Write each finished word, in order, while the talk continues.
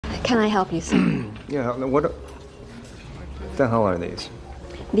Can I help you, sir? Yeah, what the hell are these?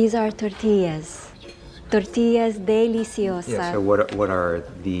 These are tortillas. Tortillas deliciosas. Yeah, so what are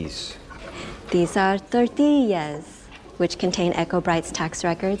these? These are tortillas, which contain EcoBright's tax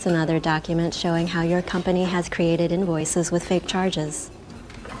records and other documents showing how your company has created invoices with fake charges.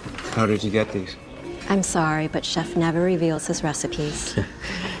 How did you get these? I'm sorry, but Chef never reveals his recipes.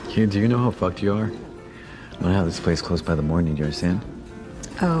 Do you know how fucked you are? I'm gonna have this place close by the morning, do you understand?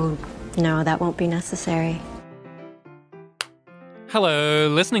 Oh, no, that won't be necessary. Hello,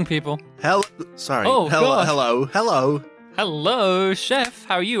 listening people. Sorry. Oh, God. Hello. Hello, Chef.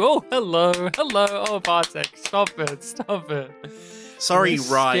 How are you? Oh, hello. Oh, Bartek, stop it. Sorry,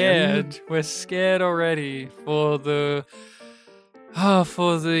 We're Ryan. Scared. We're scared already for the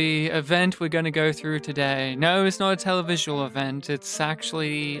event we're going to go through today. No, it's not a televisual event. It's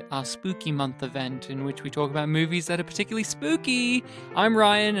actually a spooky month event in which we talk about movies that are particularly spooky. I'm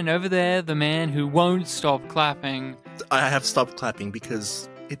Ryan, and over there, the man who won't stop clapping. I have stopped clapping because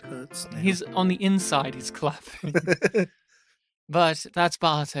it hurts now. He's on the inside, he's clapping. But that's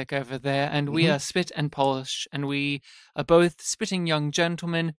Bartek over there, and we are Spit and Polish, and we are both spitting young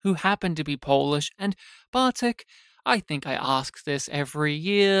gentlemen who happen to be Polish. And Bartek, I think I ask this every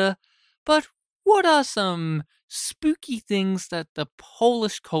year, but what are some spooky things that the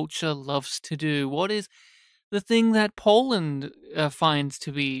Polish culture loves to do? What is the thing that Poland finds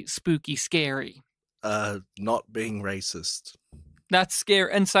to be spooky, scary? Not being racist. That's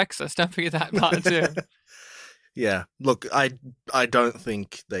scary and sexist. Don't forget that part too. Yeah. Look, I don't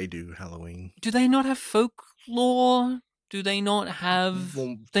think they do Halloween. Do they not have folklore? Do they not have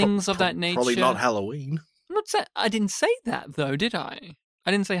things of that nature? Probably not Halloween. I didn't say that though, did I?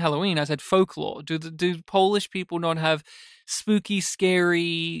 I didn't say Halloween. I said folklore. Do Polish people not have spooky,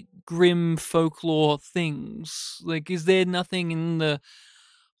 scary, grim folklore things? Like, is there nothing in the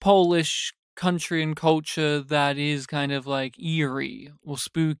Polish country and culture that is kind of like eerie or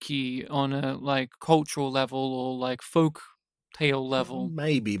spooky on a like cultural level or like folk tale level?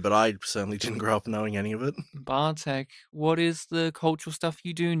 Maybe, but I certainly didn't grow up knowing any of it. Bartek, what is the cultural stuff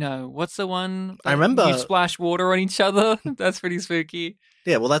you do know? What's the one I remember you splash water on each other? That's pretty spooky.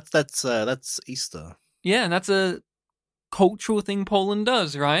 Yeah, well that's Easter. Yeah, and that's a cultural thing Poland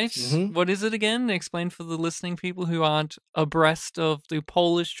does, right? Mhm. What is it again? Explain for the listening people who aren't abreast of the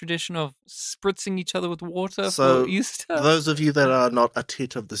Polish tradition of spritzing each other with water So, for Easter. those of you that are not a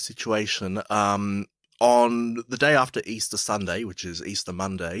tit of the situation, on the day after Easter Sunday, which is Easter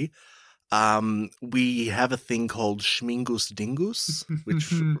Monday, we have a thing called Schmingus Dingus,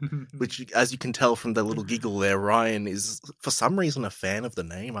 which, as you can tell from the little giggle there, Ryan is for some reason a fan of the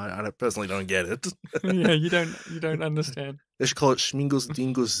name. I personally don't get it. Yeah, you don't understand. They should call it Schmingus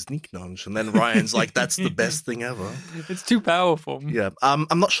Dingus Zniknonch, and then Ryan's like, "That's the best thing ever." It's too powerful. Yeah, I'm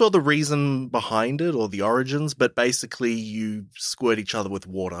not sure the reason behind it or the origins, but basically you squirt each other with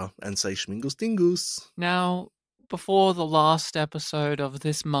water and say Schmingus Dingus. Now, before the last episode of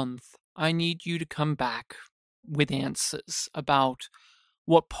this month, I need you to come back with answers about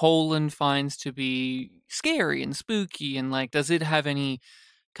what Poland finds to be scary and spooky, and like, does it have any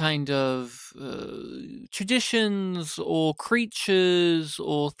kind of traditions or creatures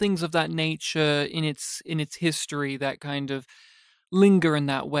or things of that nature in its history that kind of linger in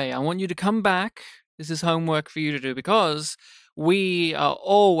that way? I want you to come back. This is homework for you to do, because we are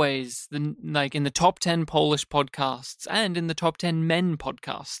always in the top 10 Polish podcasts and in the top 10 men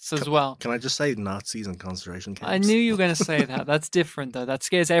podcasts as well. Can I just say Nazis and concentration camps? I knew you were going to say that. That's different, though. That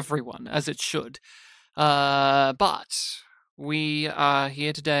scares everyone, as it should. But we are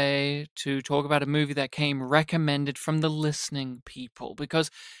here today to talk about a movie that came recommended from the listening people,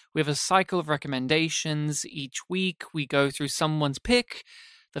 because we have a cycle of recommendations. Each week we go through someone's pick.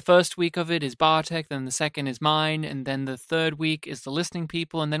 The first week of it is Bartek, then the second is mine, and then the third week is the listening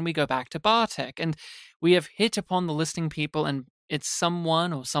people, and then we go back to Bartek. And we have hit upon the listening people, and it's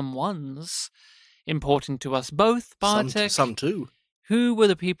someone or someone's important to us both, Bartek. Some too. Who were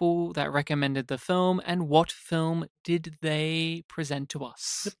the people that recommended the film, and what film did they present to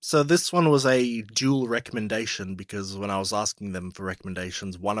us? Yep. So this one was a dual recommendation, because when I was asking them for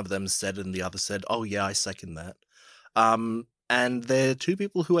recommendations, one of them said and the other said, "Oh yeah, I second that." And they're two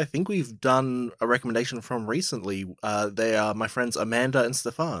people who I think we've done a recommendation from recently. They are my friends Amanda and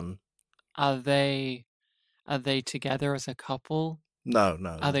Stefan. Are they together as a couple? No.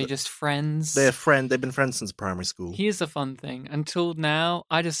 Are they just friends? They've been friends since primary school. Here's the fun thing. Until now,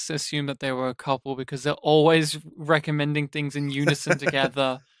 I just assumed that they were a couple because they're always recommending things in unison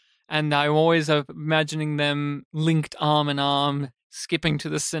together. And I'm always imagining them linked arm in arm, skipping to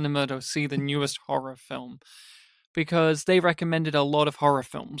the cinema to see the newest horror film. because they recommended a lot of horror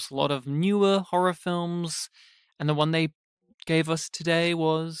films, a lot of newer horror films, and the one they gave us today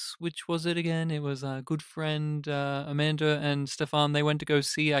was, which was it again? It was a good friend Amanda and Stefan. They went to go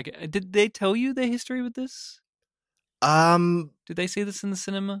see. Did they tell you their history with this? Did they see this in the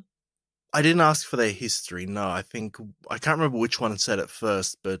cinema? I didn't ask for their history. No, I can't remember which one said it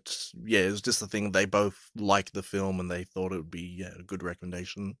first, but yeah, it was just the thing. They both liked the film and they thought it would be a good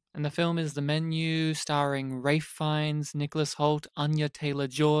recommendation. And the film is The Menu, starring Rafe Fiennes, Nicholas Hoult, Anya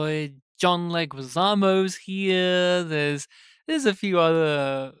Taylor-Joy, John Leguizamo's here. There's a few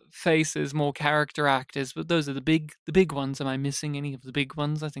other faces, more character actors, but those are the big ones. Am I missing any of the big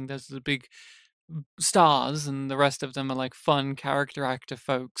ones? I think those are the big stars, and the rest of them are like fun character actor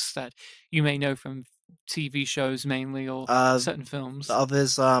folks that you may know from TV shows mainly, or certain films.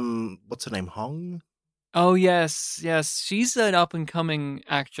 There's what's her name, Hong? Oh yes, she's an up and coming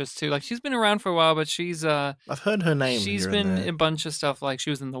actress too. Like, she's been around for a while, but she's I've heard her name. She's been in a bunch of stuff. Like, she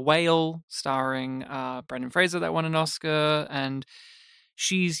was in The Whale, starring Brendan Fraser, that won an Oscar, and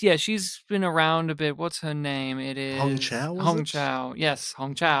she's been around a bit. What's her name? It is Hong Chow. Chow. Yes,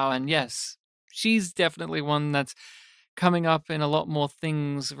 Hong Chow, and yes, she's definitely one that's coming up in a lot more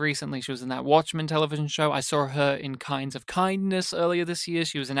things recently. She was in that Watchmen television show. I saw her in Kinds of Kindness earlier this year.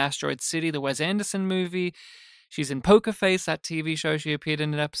 She was in Asteroid City, the Wes Anderson movie. She's in Poker Face, that TV show. She appeared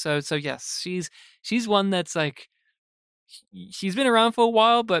in an episode. So yes, she's one that's like, she's been around for a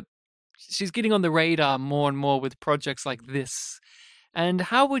while, but she's getting on the radar more and more with projects like this. And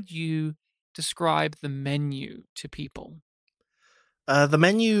how would you describe The Menu to people? The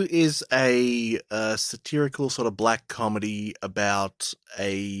Menu is a satirical sort of black comedy about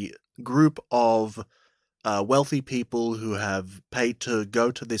a group of wealthy people who have paid to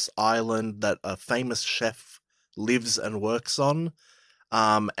go to this island that a famous chef lives and works on,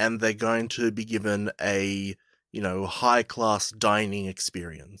 and they're going to be given a high-class dining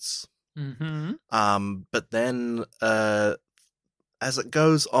experience. Mm-hmm. But then as it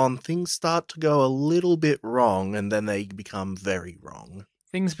goes on, things start to go a little bit wrong, and then they become very wrong.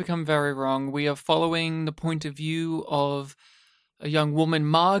 Things become very wrong. We are following the point of view of a young woman,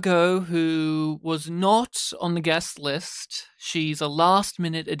 Margot, who was not on the guest list. She's a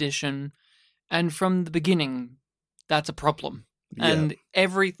last-minute addition, and from the beginning, that's a problem. Yeah. And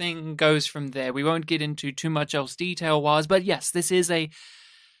everything goes from there. We won't get into too much else detail-wise, but yes, this is a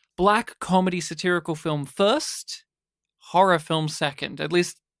black comedy satirical film first, horror film second. At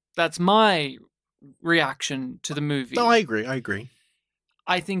least that's my reaction to the movie. No, I agree.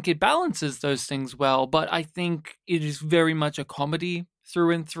 I think it balances those things well, but I think it is very much a comedy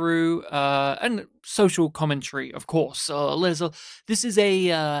through and through, and social commentary, of course. This is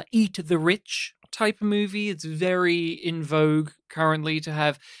a Eat the Rich type of movie. It's very in vogue currently to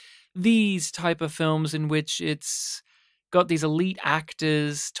have these type of films in which it's got these elite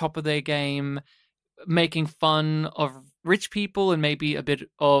actors, top of their game, making fun of rich people and maybe a bit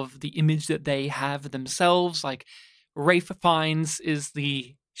of the image that they have themselves. Like, Rafe Fiennes is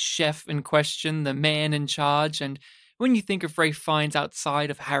the chef in question, the man in charge. And when you think of Rafe Fiennes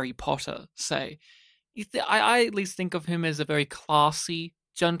outside of Harry Potter, say, I at least think of him as a very classy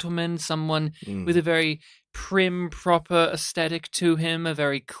gentleman, someone with a very prim, proper aesthetic to him, a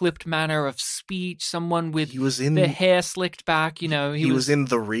very clipped manner of speech, someone with their hair slicked back. He was in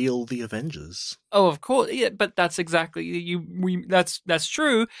The Avengers. Oh, of course, yeah, but that's exactly that's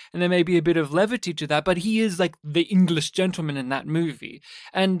true, and there may be a bit of levity to that, but he is like the English gentleman in that movie,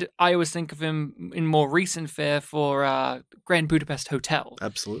 and I always think of him in more recent fare for Grand Budapest Hotel,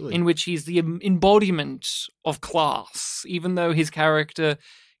 absolutely, in which he's the embodiment of class, even though his character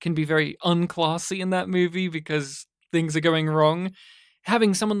can be very unclassy in that movie because things are going wrong.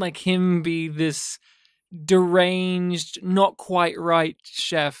 Having someone like him be this deranged, not quite right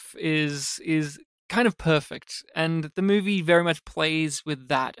chef is kind of perfect, and the movie very much plays with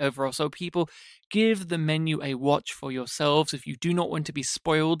that overall. So people, give The Menu a watch for yourselves if you do not want to be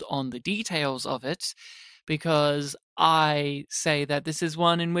spoiled on the details of it, because I say that this is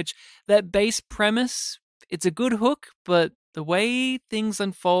one in which that base premise, it's a good hook, but the way things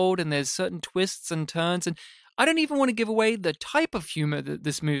unfold and there's certain twists and turns, and I don't even want to give away the type of humor that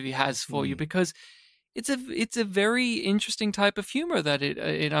this movie has for you, because it's a very interesting type of humor that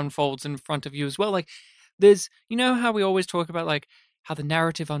it unfolds in front of you as well. Like, there's, how we always talk about like how the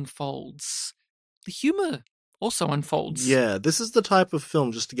narrative unfolds, the humor also unfolds. Yeah, this is the type of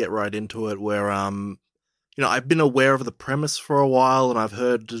film, just to get right into it, where I've been aware of the premise for a while, and I've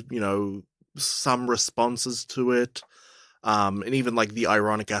heard some responses to it. And even like the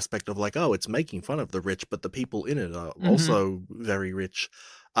ironic aspect of like, oh, it's making fun of the rich, but the people in it are also very rich.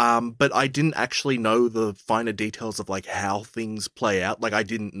 But I didn't actually know the finer details of like how things play out. Like I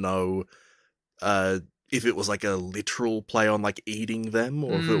didn't know if it was like a literal play on like eating them,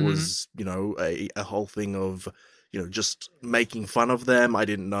 or if it was, you know, a whole thing of, you know, just making fun of them. I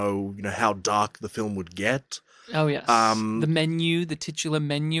didn't know, you know, how dark the film would get. Oh, yes. The menu, the titular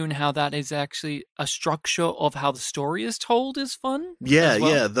menu, and how that is actually a structure of how the story is told is fun. Yeah, as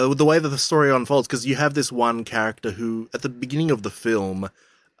well. yeah. The way that the story unfolds, because you have this one character who, at the beginning of the film,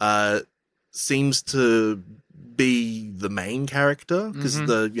 seems to be the main character, because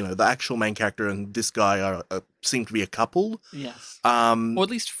the actual main character and this guy seem to be a couple. Yes. Or at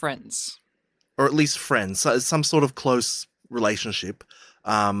least friends. So some sort of close relationship.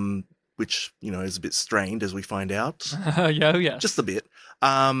 Which, you know, is a bit strained as we find out. Yeah. Just a bit.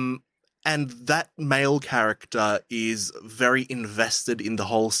 And that male character is very invested in the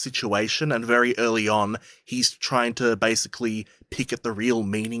whole situation, and very early on, he's trying to basically pick at the real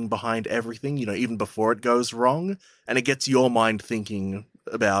meaning behind everything, you know, even before it goes wrong. And it gets your mind thinking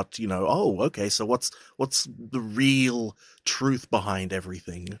about, you know, oh, okay, so what's the real truth behind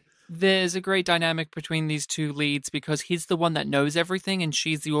everything? There's a great dynamic between these two leads because he's the one that knows everything and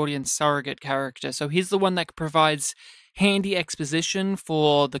she's the audience surrogate character. So he's the one that provides handy exposition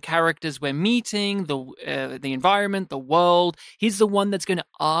for the characters we're meeting, the environment, the world. He's the one that's going to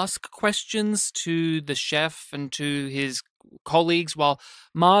ask questions to the chef and to his colleagues, while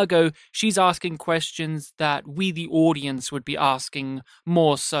Margot, she's asking questions that we, the audience, would be asking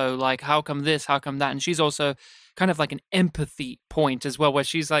more so, like, how come this, how come that? And she's also kind of like an empathy point as well, where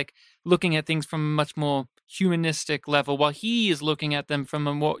she's like looking at things from a much more humanistic level, while he is looking at them from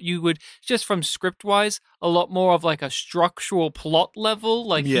a more, you would, just from script-wise, a lot more of like a structural plot level.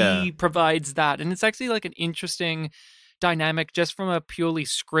 Like, he provides that. And it's actually like an interesting dynamic just from a purely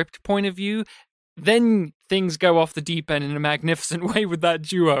script point of view. Then things go off the deep end in a magnificent way with that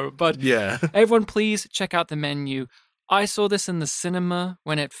duo. But everyone, please check out the menu. I saw this in the cinema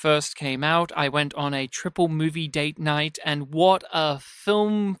when it first came out. I went on a triple movie date night, and what a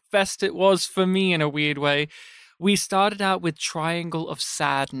film fest it was for me in a weird way. We started out with Triangle of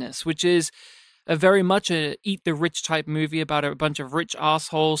Sadness, which is a very much a Eat the Rich type movie about a bunch of rich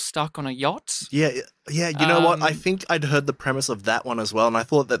assholes stuck on a yacht. Yeah. You know what? I think I'd heard the premise of that one as well, and I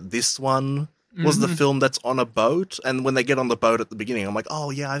thought that this one was the film that's on a boat, and when they get on the boat at the beginning, I'm like, oh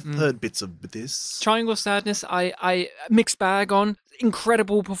yeah, I've heard bits of this. Triangle of Sadness, I mixed bag on.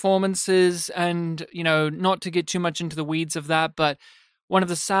 Incredible performances, and, you know, not to get too much into the weeds of that, but one of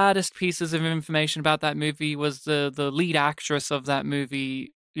the saddest pieces of information about that movie was the lead actress of that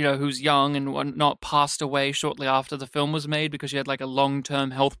movie, you know, who's young and whatnot, passed away shortly after the film was made because she had like a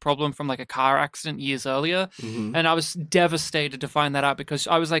long-term health problem from like a car accident years earlier. And I was devastated to find that out because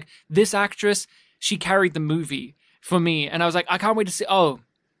I was like, this actress, she carried the movie for me. And I was like, I can't wait to see, oh,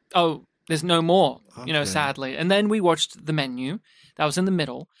 there's no more, you know, sadly. And then we watched The Menu. That was in the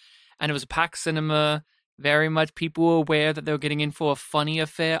middle. And it was a packed cinema. Very much people were aware that they were getting in for a funny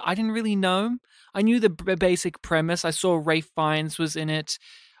affair. I didn't really know. I knew the basic premise. I saw Ralph Fiennes was in it.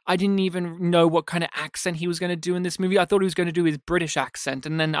 I didn't even know what kind of accent he was going to do in this movie. I thought he was going to do his British accent.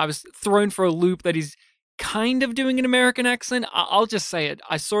 And then I was thrown for a loop that he's kind of doing an American accent. I'll just say it.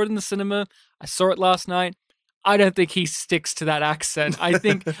 I saw it in the cinema. I saw it last night. I don't think he sticks to that accent. I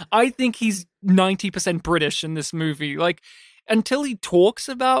think he's 90% British in this movie. Like, until he talks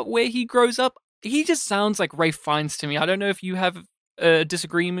about where he grows up, he just sounds like Ralph Fiennes to me. I don't know if you have a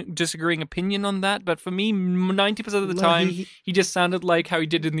disagreeing opinion on that, but for me, 90% of the time, he just sounded like how he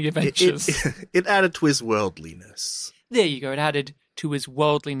did in the Avengers. It added to his worldliness. There you go. It added to his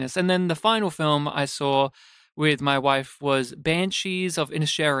worldliness. And then the final film I saw with my wife was Banshees of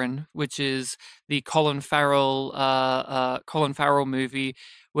Inisherin, which is the Colin Farrell movie,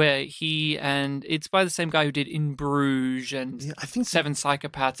 where it's by the same guy who did In Bruges and I think Seven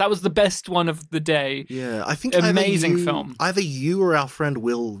Psychopaths. That was the best one of the day. Yeah, I think amazing film. Either you or our friend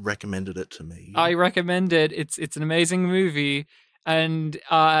Will recommended it to me. I recommend it. It's an amazing movie. And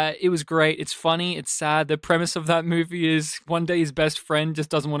it was great. It's funny. It's sad. The premise of that movie is one day his best friend just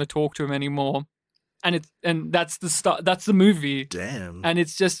doesn't want to talk to him anymore. And that's the start. That's the movie. Damn. And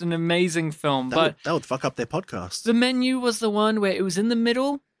it's just an amazing film. That would fuck up their podcast. The Menu was the one where it was in the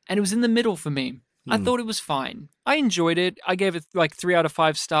middle, and it was in the middle for me. I thought it was fine. I enjoyed it. I gave it like 3 out of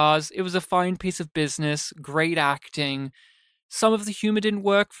 5 stars. It was a fine piece of business. Great acting. Some of the humor didn't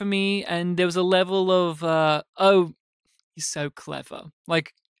work for me, and there was a level of he's so clever.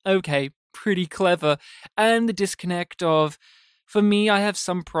 Like, okay, pretty clever. And the disconnect of, for me, I have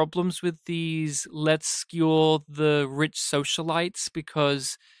some problems with these let's skewer the rich socialites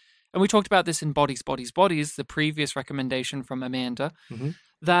because and we talked about this in Bodies, Bodies, Bodies, the previous recommendation from Amanda, Mhm.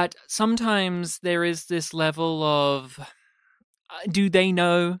 that sometimes there is this level of, do they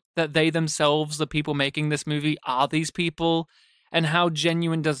know that they themselves, the people making this movie, are these people? And how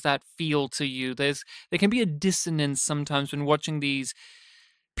genuine does that feel to you? There can be a dissonance sometimes when watching these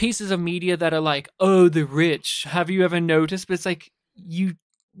pieces of media that are like, oh, the rich. Have you ever noticed? But it's like,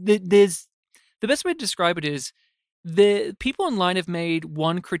 there's the best way to describe it is the people online have made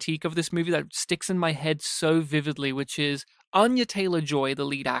one critique of this movie that sticks in my head so vividly, which is Anya Taylor-Joy, the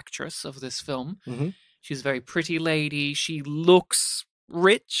lead actress of this film. Mhm. She's a very pretty lady. She looks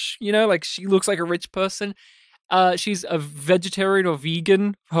rich, like she looks like a rich person. She's a vegetarian or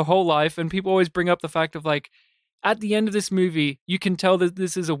vegan her whole life, and people always bring up the fact of like, at the end of this movie, you can tell that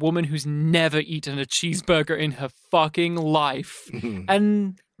this is a woman who's never eaten a cheeseburger in her fucking life.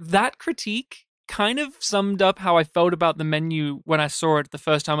 And that critique kind of summed up how I felt about the menu when I saw it the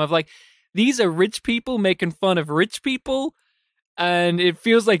first time. Of like, these are rich people making fun of rich people, and it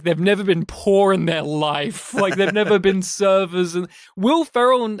feels like they've never been poor in their life. Like they've never been servers. And Will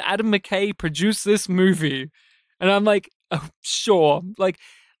Ferrell and Adam McKay produced this movie. And I'm like, oh, sure. Like,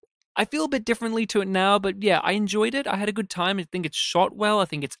 I feel a bit differently to it now, but yeah, I enjoyed it. I had a good time. I think it's shot well. I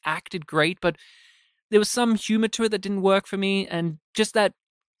think it's acted great, but there was some humor to it that didn't work for me. And just that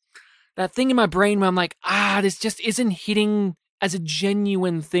thing in my brain where I'm like, this just isn't hitting as a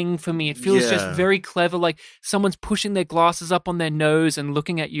genuine thing for me. It feels just very clever, like someone's pushing their glasses up on their nose and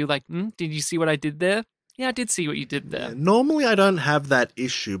looking at you like, did you see what I did there? Yeah, I did see what you did there. Yeah, normally I don't have that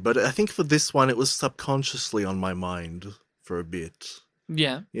issue, but I think for this one it was subconsciously on my mind for a bit.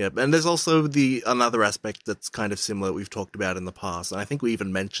 Yeah. Yeah, and there's also another aspect that's kind of similar that we've talked about in the past, and I think we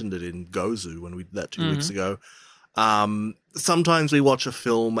even mentioned it in Gozu when we did that 2 weeks ago. Sometimes we watch a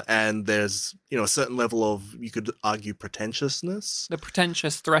film and there's, a certain level of, you could argue, pretentiousness. The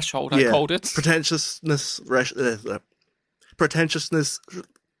pretentious threshold, I called it. Pretentiousness.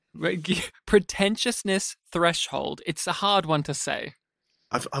 Pretentiousness threshold. It's a hard one to say.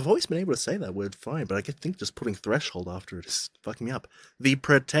 I've always been able to say that word fine, but I think just putting threshold after it is fucking me up. The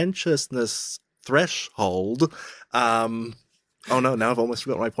pretentiousness threshold. Oh no, now I've almost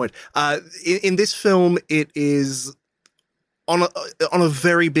forgotten my point. In this film, it is on a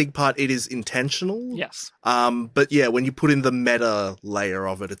very big part. It is intentional. Yes. But yeah, when you put in the meta layer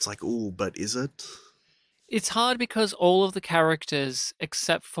of it, it's like, ooh, but is it? It's hard because all of the characters,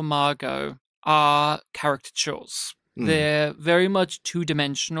 except for Margot, are caricatures. They're very much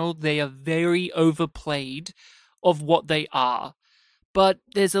two-dimensional. They are very overplayed of what they are. But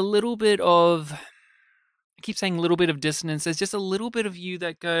there's a little bit of, I keep saying a little bit of dissonance. There's just a little bit of you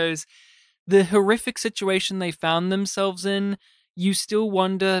that goes, the horrific situation they found themselves in, you still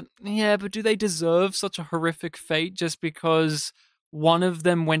wonder, yeah, but do they deserve such a horrific fate just because one of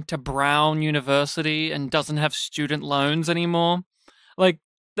them went to Brown University and doesn't have student loans anymore? Like,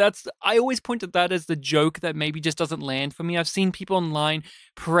 I always point at that as the joke that maybe just doesn't land for me. I've seen people online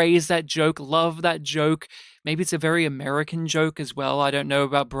praise that joke, love that joke. Maybe it's a very American joke as well. I don't know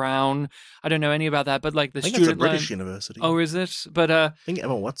about Brown. I don't know any about that. But like the I think student that's a British university. Oh, is it? But I think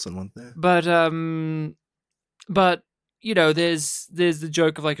Emma Watson went there. But there's the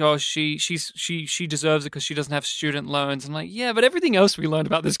joke of like, oh, she deserves it because she doesn't have student loans. I'm like, yeah, but everything else we learned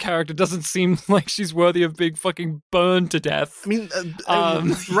about this character doesn't seem like she's worthy of being fucking burned to death. I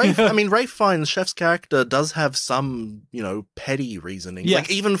mean, Ralph Fiennes, Chef's character, does have some, petty reasoning. Yes.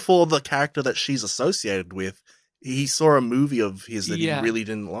 Like even for the character that she's associated with, he saw a movie of his that he really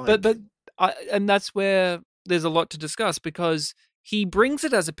didn't like. And that's where there's a lot to discuss because he brings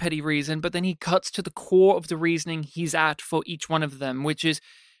it as a petty reason, but then he cuts to the core of the reasoning he's at for each one of them, which is,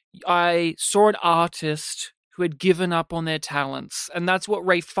 I saw an artist who had given up on their talents. And that's what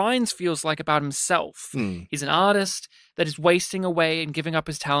Ralph Fiennes feels like about himself. He's an artist that is wasting away and giving up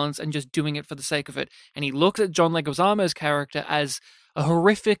his talents and just doing it for the sake of it. And he looks at John Leguizamo's character as a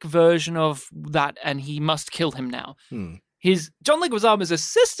horrific version of that, and he must kill him now. John Leguizamo's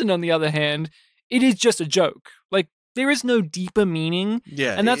assistant, on the other hand, it is just a joke. Like, there is no deeper meaning.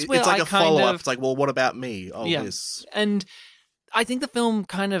 Yeah, and that's where it's like a follow-up. It's like, well, what about me? Oh, yeah. this. And I think the film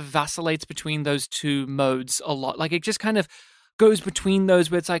kind of vacillates between those two modes a lot. Like, it just kind of goes between those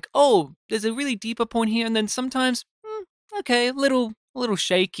where it's like, oh, there's a really deeper point here, and then sometimes, okay, a little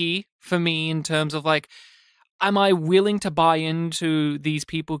shaky for me in terms of like, am I willing to buy into these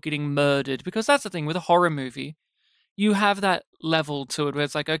people getting murdered? Because that's the thing with a horror movie. You have that level to it where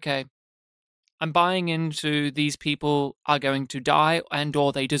it's like, okay, I'm buying into these people are going to die and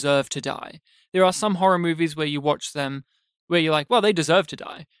or they deserve to die. There are some horror movies where you watch them where you're like, well, they deserve to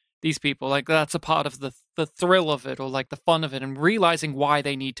die. These people, like, that's a part of the the thrill of it or like the fun of it and realizing why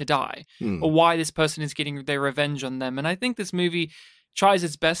they need to die or why this person is getting their revenge on them. And I think this movie tries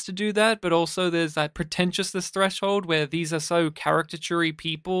its best to do that, but also there's that pretentiousness threshold where these are so caricature-y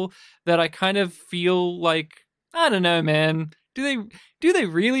people that I kind of feel like, I don't know, man. Do they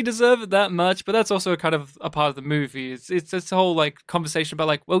really deserve it that much? But that's also kind of a part of the movie. It's this whole like conversation about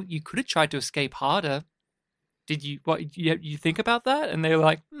like, well, you could have tried to escape harder. Did you think about that? And they're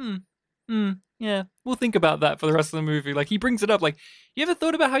like, yeah, we'll think about that for the rest of the movie. Like he brings it up, like, you ever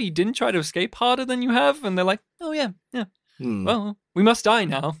thought about how you didn't try to escape harder than you have? And they're like, oh yeah. Well, we must die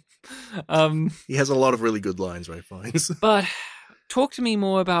now. He has a lot of really good lines, Ray Fiennes. But talk to me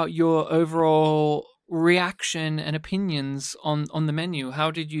more about your overall reaction and opinions on the menu. How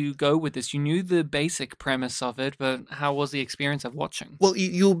did you go with this? You knew the basic premise of it, but how was the experience of watching? Well,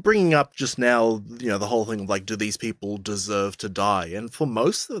 you're bringing up just now, the whole thing of like, do these people deserve to die? And for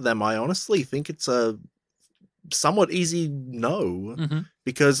most of them, I honestly think it's a somewhat easy no,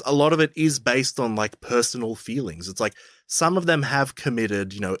 because a lot of it is based on like personal feelings. It's like some of them have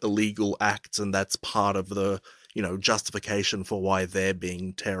committed, illegal acts, and that's part of the justification for why they're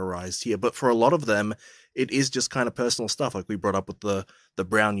being terrorized here. But for a lot of them, it is just kind of personal stuff. Like we brought up with the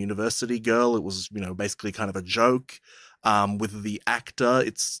Brown University girl. It was, basically kind of a joke. With the actor,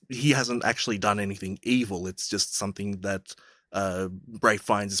 he hasn't actually done anything evil. It's just something that Ralph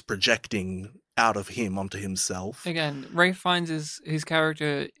Fiennes is projecting out of him onto himself. Again, Ralph Fiennes his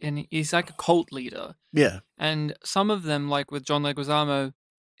character, and he's like a cult leader. Yeah. And some of them, like with John Leguizamo,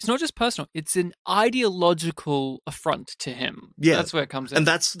 it's not just personal, it's an ideological affront to him. Yeah. That's where it comes in. And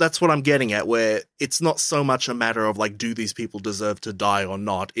that's what I'm getting at, where it's not so much a matter of like, do these people deserve to die or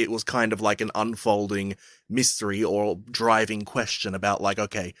not? It was kind of like an unfolding mystery or driving question about like,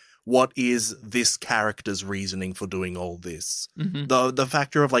 okay, what is this character's reasoning for doing all this? The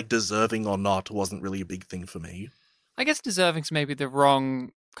factor of like deserving or not wasn't really a big thing for me. I guess deserving's maybe the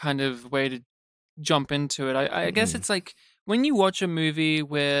wrong kind of way to jump into it. I guess it's like, when you watch a movie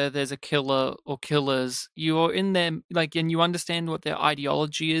where there's a killer or killers, you're in there, like, and you understand what their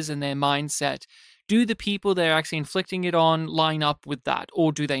ideology is and their mindset. Do the people they're actually inflicting it on line up with that,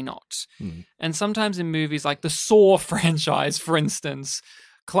 or do they not? And sometimes in movies like the Saw franchise, for instance,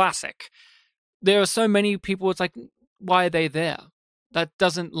 classic, there are so many people, it's like, why are they there? That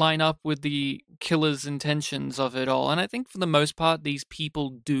doesn't line up with the killer's intentions of it all. And I think for the most part, these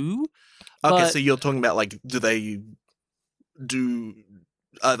people do. Okay, so you're talking about like, are they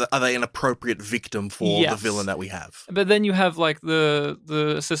an appropriate victim for the villain that we have? But then you have like the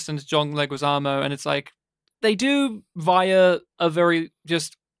assistant John Leguizamo, and it's like they do via a very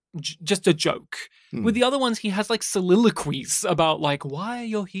just a joke. With the other ones, he has like soliloquies about like why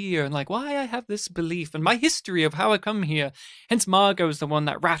you're here and like why I have this belief and my history of how I come here. Hence, Margot is the one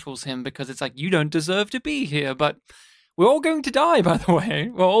that rattles him because it's like, you don't deserve to be here, but we're all going to die, by the way.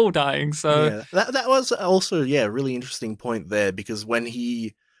 We're all dying, so... Yeah, that was also, a really interesting point there, because when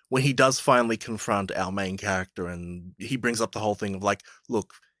he does finally confront our main character and he brings up the whole thing of like,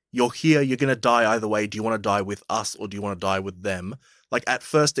 look, you're here, you're going to die either way. Do you want to die with us or do you want to die with them? Like, at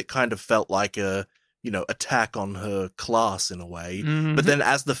first it kind of felt like a, attack on her class in a way. But then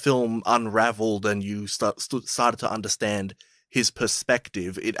as the film unraveled and you started to understand his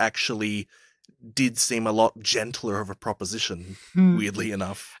perspective, it actually did seem a lot gentler of a proposition, weirdly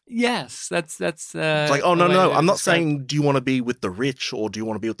enough. Yes, that's it's like, oh, no, I'm not saying, do you want to be with the rich or do you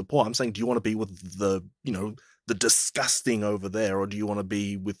want to be with the poor? I'm saying, do you want to be with the, the disgusting over there, or do you want to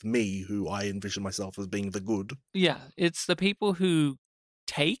be with me, who I envision myself as being the good? Yeah, it's the people who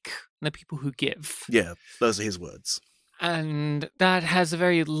take and the people who give. Yeah, those are his words. And that has a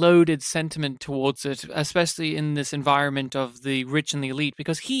very loaded sentiment towards it, especially in this environment of the rich and the elite,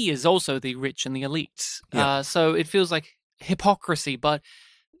 because he is also the rich and the elite. Yeah. So it feels like hypocrisy. But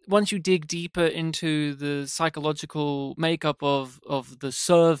once you dig deeper into the psychological makeup of the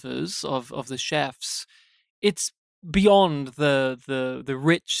servers, of the chefs, it's beyond the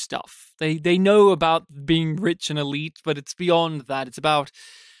rich stuff. They know about being rich and elite, but it's beyond that. It's about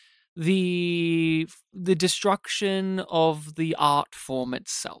the destruction of the art form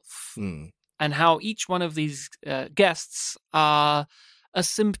itself, and how each one of these guests are a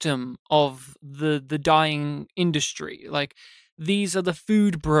symptom of the dying industry. Like, these are the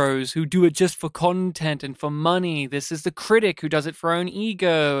food bros who do it just for content and for money. This is the critic who does it for her own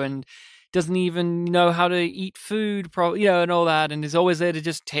ego and doesn't even know how to eat food, and all that, and is always there to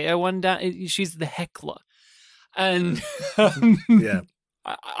just tear one down. She's the heckler. And Yeah.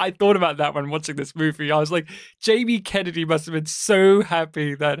 I thought about that when watching this movie. I was like, Jamie Kennedy must have been so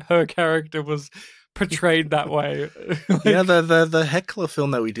happy that her character was portrayed that way. Yeah, the heckler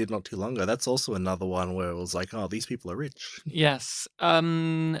film that we did not too long ago, that's also another one where it was like, oh, these people are rich. Yes.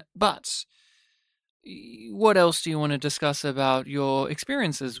 But what else do you want to discuss about your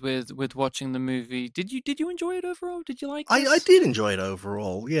experiences with watching the movie? Did you enjoy it overall? Did you like this? I did enjoy it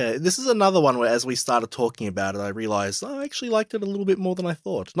overall. Yeah, this is another one where, as we started talking about it, I realized I actually liked it a little bit more than I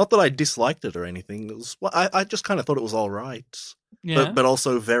thought. Not that I disliked it or anything. It was, I just kind of thought it was all right, Yeah. but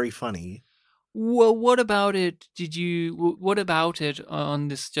also very funny. Well, what about it? What about it on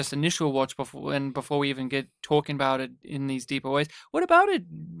this just initial watch before we even get talking about it in these deeper ways? What about it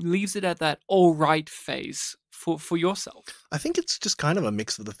leaves it at that all right phase for yourself? I think it's just kind of a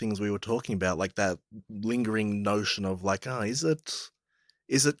mix of the things we were talking about, like that lingering notion of like, is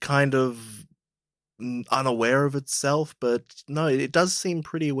it kind of unaware of itself? But no, it does seem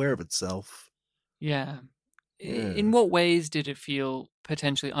pretty aware of itself. Yeah. Yeah. In what ways did it feel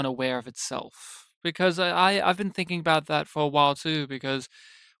potentially unaware of itself? Because I've been thinking about that for a while too, because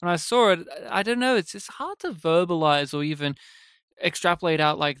when I saw it, I don't know, it's hard to verbalize or even extrapolate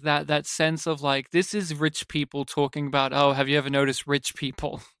out like that sense of like, this is rich people talking about, oh, have you ever noticed rich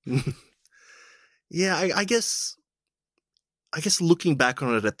people? Yeah, I guess looking back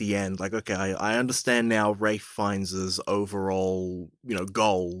on it at the end, like, okay, I understand now Rafe Fiennes' overall,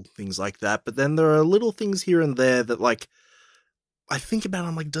 goal, things like that. But then there are little things here and there that, like, I think about,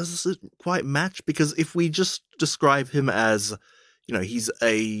 I'm like, does this quite match? Because if we just describe him as, he's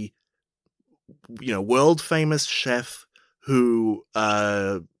a, world famous chef who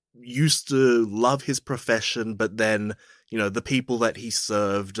used to love his profession, but then, the people that he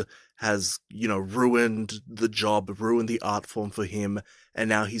served has, ruined the job, ruined the art form for him, and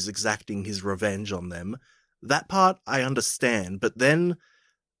now he's exacting his revenge on them. That part I understand, but then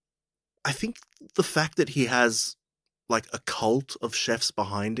I think the fact that he has like a cult of chefs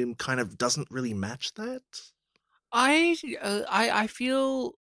behind him kind of doesn't really match that. I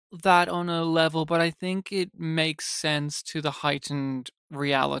feel that on a level, but I think it makes sense to the heightened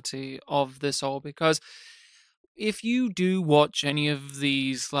reality of this all, because if you do watch any of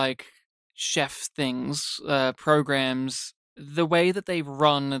these like chef things, programs, the way that they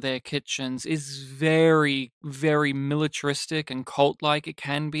run their kitchens is very, very militaristic and cult-like. It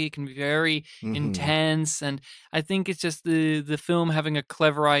can be very intense, and I think it's just the film having a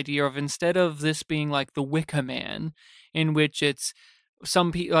clever idea of, instead of this being like The Wicker Man, in which it's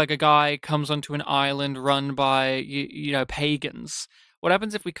some people, like a guy comes onto an island run by pagans. What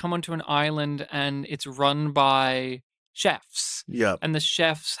happens if we come onto an island and it's run by chefs? Yeah. And the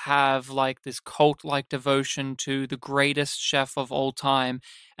chefs have like this cult-like devotion to the greatest chef of all time,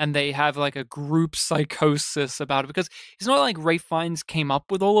 and they have like a group psychosis about it, because it's not like Ralph Fiennes came up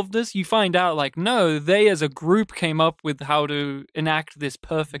with all of this. You find out like, no, they as a group came up with how to enact this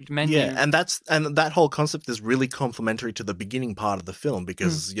perfect menu. Yeah, and that whole concept is really complementary to the beginning part of the film,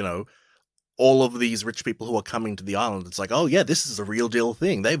 because all of these rich people who are coming to the island, it's like, oh yeah, this is a real deal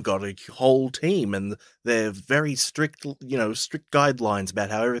thing. They've got a whole team, and they're very strict, strict guidelines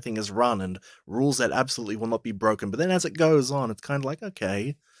about how everything is run, and rules that absolutely will not be broken. But then as it goes on, it's kind of like,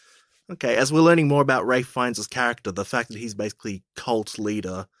 okay, as we're learning more about Ralph Fiennes' character, the fact that he's basically cult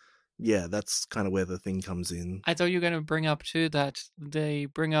leader, yeah, that's kind of where the thing comes in. I thought you were going to bring up too that they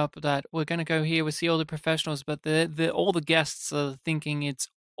bring up that we're going to go here, we see all the professionals, but all the guests are thinking it's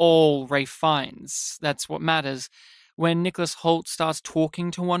all Ralph Fiennes. That's what matters. When Nicholas Hoult starts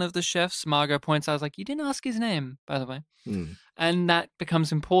talking to one of the chefs, Margot points out, like, you didn't ask his name, by the way. And that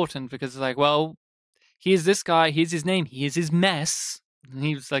becomes important, because it's like, well, here's this guy, here's his name, here's his mess. And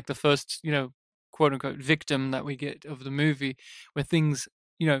he was like the first, quote unquote victim that we get of the movie, where things,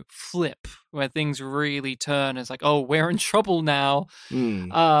 flip, where things really turn. It's like, oh, we're in trouble now.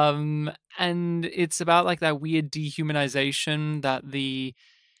 And it's about like that weird dehumanization that the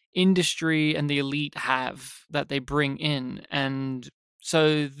industry and the elite have, that they bring in. And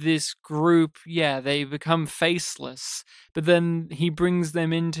so this group, they become faceless, but then he brings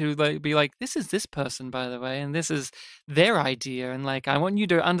them into like, be like, this is this person, by the way, and this is their idea, and like, I want you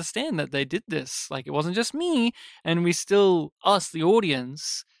to understand that they did this, like, it wasn't just me. And we still, us, the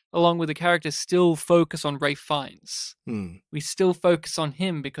audience, along with the characters, still focus on Ralph Fiennes. We still focus on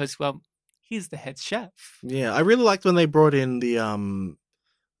him because, well, he's the head chef. Yeah, I really liked when they brought in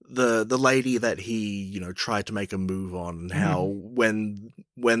the lady that he tried to make a move on, and how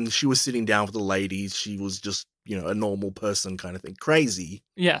when she was sitting down with the ladies, she was just a normal person kind of thing, crazy,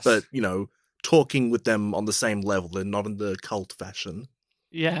 yes, but talking with them on the same level and not in the cult fashion.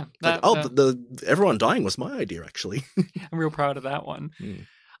 Yeah, everyone dying was my idea, actually. I'm real proud of that one.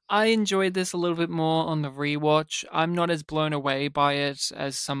 I enjoyed this a little bit more on the rewatch. I'm not as blown away by it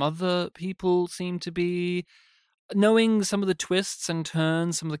as some other people seem to be. Knowing some of the twists and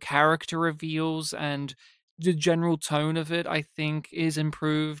turns, some of the character reveals, and the general tone of it, I think, is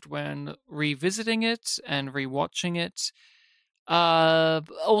improved when revisiting it and rewatching it.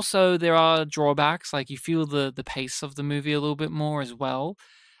 Also, there are drawbacks, like you feel the pace of the movie a little bit more as well.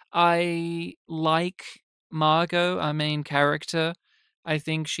 I like Margot, our main character. I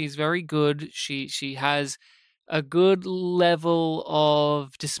think she's very good. She has a good level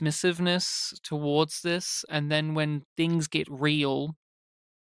of dismissiveness towards this, and then when things get real,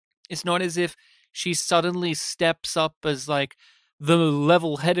 it's not as if she suddenly steps up as like the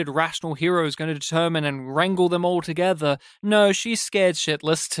level-headed rational hero is going to determine and wrangle them all together. No, she's scared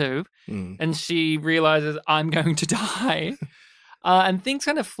shitless too, and she realizes I'm going to die. And things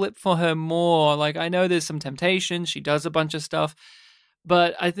kind of flip for her more. Like, I know there's some temptation. She does a bunch of stuff.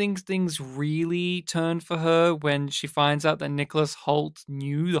 But I think things really turn for her when she finds out that Nicholas Hoult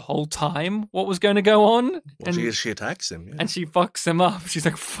knew the whole time what was going to go on. Well, And she attacks him. Yeah. and she fucks him up. She's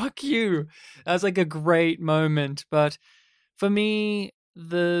like, fuck you. That was like a great moment. But for me,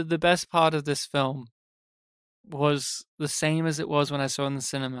 the best part of this film was the same as it was when I saw it in the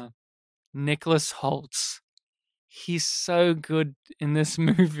cinema. Nicholas Hoult. He's so good in this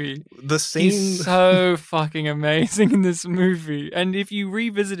movie. The scene. He's so fucking amazing in this movie. And if you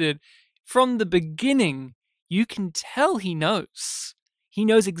revisit it from the beginning, you can tell he knows. He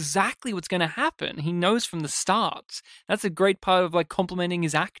knows exactly what's going to happen. He knows from the start. That's a great part of like complimenting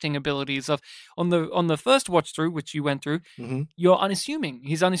his acting abilities. Of on the first watch through, which you went through, you're unassuming.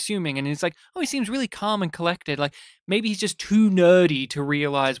 He's unassuming, and he's like, oh, he seems really calm and collected. Like maybe he's just too nerdy to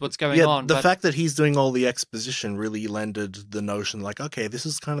realize what's going on. The fact that he's doing all the exposition really lended the notion, like, okay, this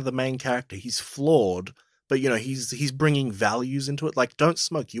is kind of the main character. He's flawed, but you know, he's bringing values into it. Like, don't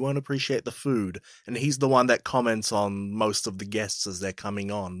smoke, you won't appreciate the food. And he's the one that comments on most of the guests as they're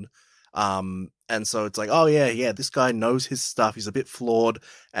coming on. And so it's like, oh yeah, this guy knows his stuff. He's a bit flawed,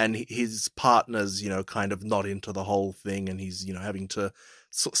 and his partner's, you know, kind of not into the whole thing, and he's, you know, having to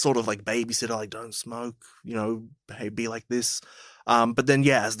sort of like babysit her, like, don't smoke, you know, hey, be like this. But then,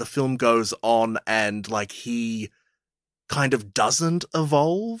 yeah, as the film goes on and like he kind of doesn't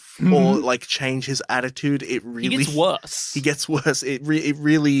evolve or like change his attitude, it really he gets worse. He gets worse. It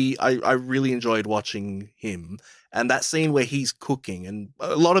really, I really enjoyed watching him. And that scene where he's cooking, and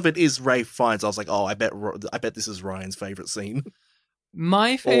a lot of it is Ralph Fiennes. I was like, oh, I bet this is Ryan's favorite scene.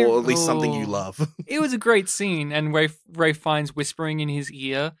 My favorite, or at least something you love. It was a great scene, and Ralph Fiennes whispering in his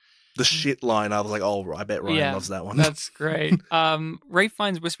ear. The shit line, I was like, oh, I bet Ryan loves that one. That's great. Ralph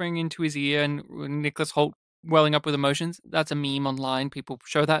Fiennes whispering into his ear, and Nicholas Hoult welling up with emotions. That's a meme online. People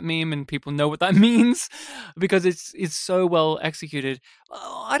show that meme, and people know what that means because it's so well executed.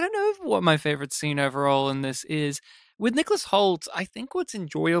 I don't know what my favorite scene overall in this is. With Nicholas Hoult, I think what's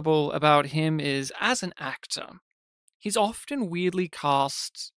enjoyable about him is, as an actor, he's often weirdly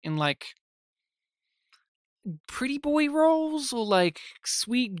cast in like pretty boy roles or like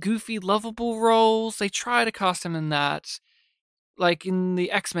sweet, goofy, lovable roles. They try to cast him in that. Like in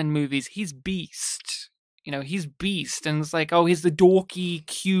the X-Men movies, he's Beast. You know, he's Beast, and it's like, oh, he's the dorky,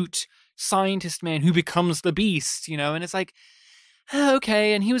 cute scientist man who becomes the Beast, you know, and it's like,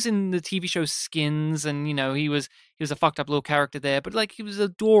 okay. And he was in the TV show Skins, and you know, he was a fucked up little character there, but like he was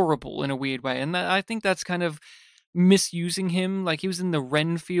adorable in a weird way, and I think that's kind of misusing him. Like he was in the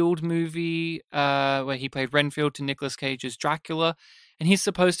Renfield movie, where he played Renfield to Nicolas Cage's Dracula, and he's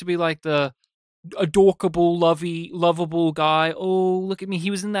supposed to be like the adorable, lovable guy. Oh, look at me.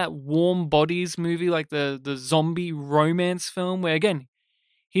 He was in that Warm Bodies movie, like the zombie romance film, where again,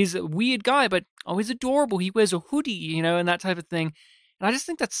 he's a weird guy, but oh, he's adorable. He wears a hoodie, you know, and that type of thing. And I just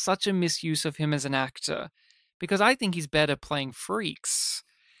think that's such a misuse of him as an actor, because I think he's better playing freaks.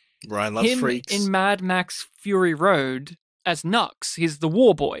 Ryan loves him freaks. In Mad Max Fury Road as Nux, he's the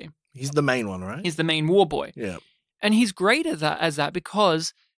war boy. He's the main one, right? He's the main war boy. Yeah. And he's great at that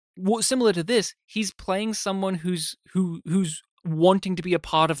because, similar to this, he's playing someone who's wanting to be a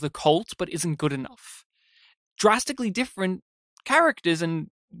part of the cult but isn't good enough. Drastically different characters and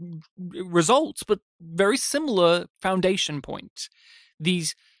results, but very similar foundation point.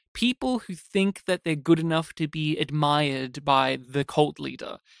 These people who think that they're good enough to be admired by the cult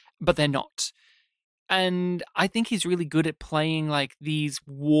leader, but they're not. And I think he's really good at playing like these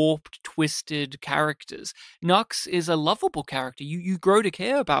warped, twisted characters. Nux is a lovable character. You grow to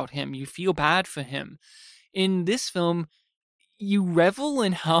care about him. You feel bad for him. In this film, you revel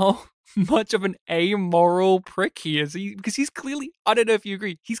in how much of an amoral prick he is. Because he's clearly, I don't know if you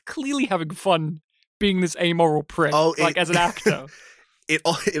agree, he's clearly having fun being this amoral prick, as an actor.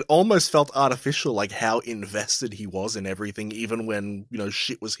 it almost felt artificial, like how invested he was in everything, even when,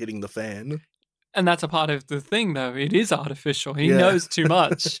 shit was hitting the fan. And that's a part of the thing, though. It is artificial. He Yeah. knows too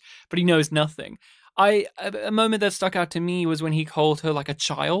much, but he knows nothing. A moment that stuck out to me was when he called her like a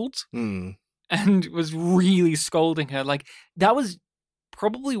child and was really scolding her. Like, that was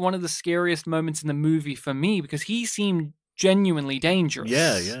probably one of the scariest moments in the movie for me, because he seemed genuinely dangerous.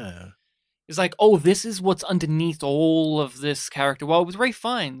 Yeah. It's like, oh, this is what's underneath all of this character. Well, with Ralph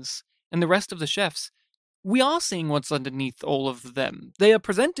Fiennes and the rest of the chefs, we are seeing what's underneath all of them. They are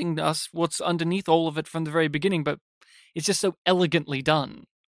presenting us what's underneath all of it from the very beginning, but it's just so elegantly done.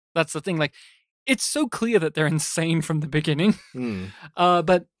 That's the thing. Like, it's so clear that they're insane from the beginning.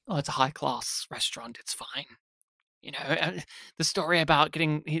 But it's a high-class restaurant. It's fine. The story about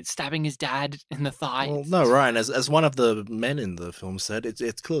stabbing his dad in the thigh. Well, no, Ryan, as one of the men in the film said,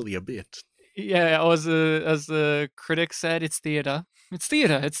 it's clearly a bit. Yeah, as the critic said, it's theater. It's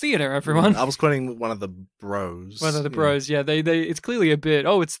theater. It's theater, everyone. I was quoting one of the bros. One of the bros, yeah. They it's clearly a bit,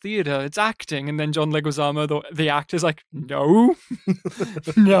 oh, it's theater, it's acting. And then John Leguizamo, the actor's like, no.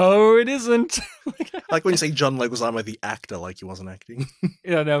 No, it isn't. Like when you say John Leguizamo, the actor, like he wasn't acting.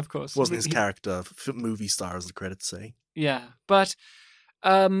 Yeah, no, of course. Wasn't his character, movie star, as the credits say. Yeah, but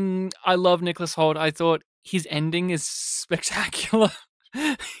I love Nicholas Hoult. I thought his ending is spectacular.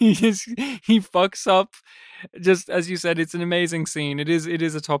 He fucks up, just as you said. It's an amazing scene. It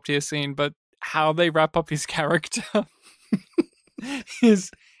is a top tier scene, but how they wrap up his character is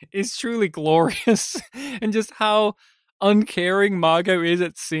truly glorious, and just how uncaring Margot is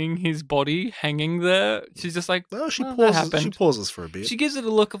at seeing his body hanging there. She's just like, well, she that happened. She pauses for a bit. She gives it a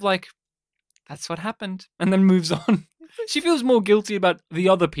look of like, that's what happened, and then moves on. She feels more guilty about the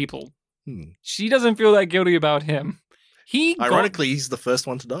other people. She doesn't feel that guilty about him. Ironically, he's the first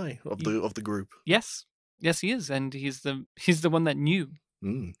one to die of the group. Yes, he is, and he's the one that knew.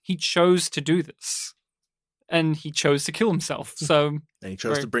 He chose to do this, and he chose to kill himself. So, and he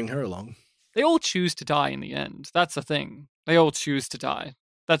chose to bring her along. They all choose to die in the end. That's the thing. They all choose to die.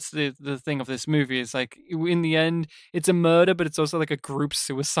 That's the thing of this movie. Is like, in the end, it's a murder, but it's also like a group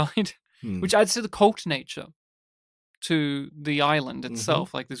suicide, which adds to the cult nature to the island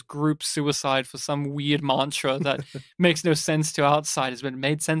itself, like this group suicide for some weird mantra that makes no sense to outsiders, but it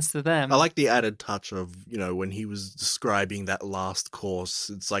made sense to them. I like the added touch of, when he was describing that last course,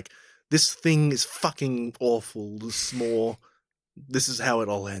 it's like, this thing is fucking awful. This is how it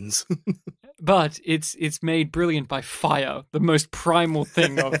all ends. But it's made brilliant by fire, the most primal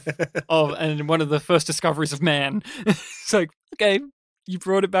thing of and one of the first discoveries of man. It's like, okay, you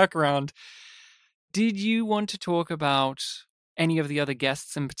brought it back around. Did you want to talk about any of the other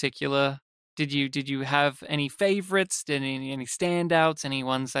guests in particular? Did you have any favorites? Did any standouts? Any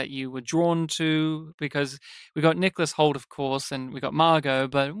ones that you were drawn to? Because we got Nicholas Hoult, of course, and we got Margot.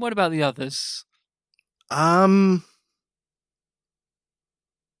 But what about the others? Yeah,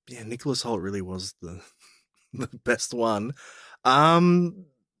 Nicholas Hoult really was the best one. I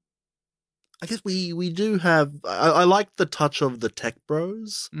guess we do have. I like the touch of the tech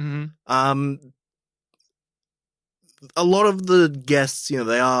bros. A lot of the guests,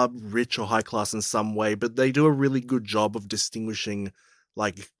 they are rich or high class in some way, but they do a really good job of distinguishing,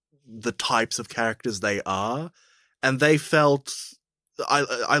 like, the types of characters they are. And they felt,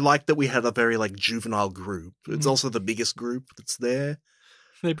 I like that we had a very, like, juvenile group. It's also the biggest group that's there.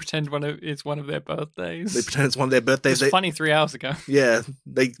 They pretend it's one of their birthdays. They pretend it's one of their birthdays. It's funny 3 hours ago. Yeah,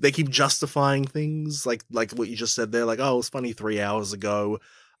 they keep justifying things, like what you just said there, like, oh, it was funny 3 hours ago.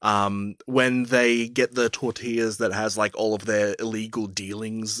 When they get the tortillas that has like all of their illegal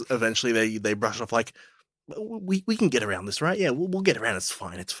dealings, eventually they brush off like, we can get around this, right? Yeah, we'll get around. It's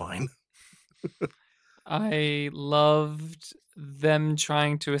fine. I loved them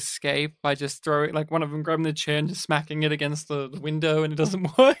trying to escape by just throwing, like, one of them grabbing the chair and just smacking it against the window, and it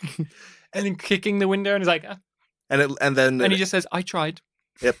doesn't work, and then kicking the window, and he's like, and then he just says, I tried.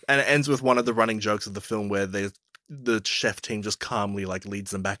 Yep, and it ends with one of the running jokes of the film where the chef team just calmly like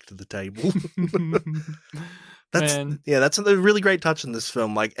leads them back to the table. That's a really great touch in this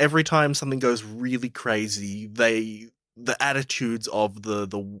film. Like, every time something goes really crazy, the attitudes of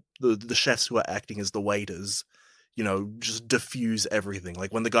the chefs who are acting as the waiters, just diffuse everything.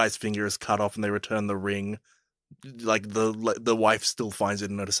 Like, when the guy's finger is cut off and they return the ring, like the wife still finds it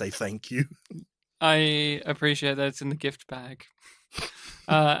in her to say thank you. I appreciate that it's in the gift bag.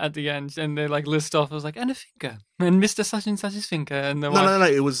 at the end, and they like list off. I was like, and a finger, and Mister Such and Such's finger, and the No.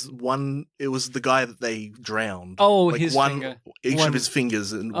 It was one. It was the guy that they drowned. Oh, like his one, finger. each One- of his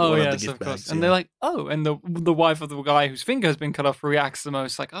fingers in Oh one yes, of the gift of course. bags. And they're like, oh, and the wife of the guy whose finger has been cut off reacts the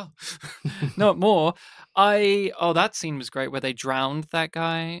most, like, oh, not more. That scene was great where they drowned that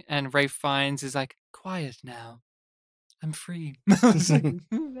guy, and Rafe Fiennes is like, quiet now. I'm free. I was like,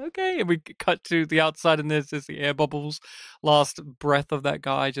 okay. And we cut to the outside, and there's the air bubbles, last breath of that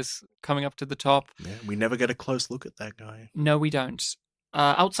guy just coming up to the top. yeah, we never get a close look at that guy. No, we don't.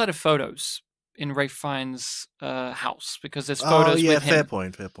 Outside of photos in Rafe Fiennes' house, because there's photos with him.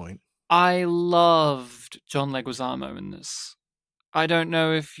 Fair point. I loved John Leguizamo in this. I don't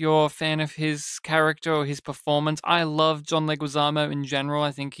know if you're a fan of his character or his performance. I love John Leguizamo in general.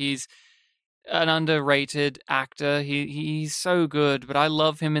 I think he's an underrated actor. He's so good, but I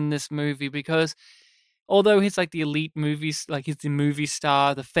love him in this movie because although he's like the elite movies, like he's the movie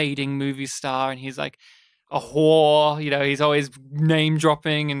star, the fading movie star, and he's like a whore, he's always name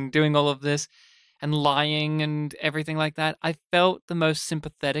dropping and doing all of this and lying and everything like that. I felt the most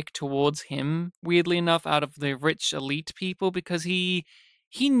sympathetic towards him, weirdly enough, out of the rich elite people, because he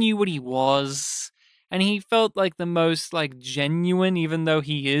knew what he was. And he felt like the most like genuine, even though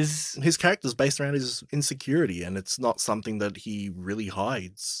he is. His character's based around his insecurity, and it's not something that he really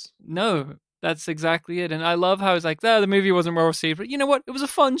hides. No, that's exactly it. And I love how he's like, the movie wasn't well received, but you know what? It was a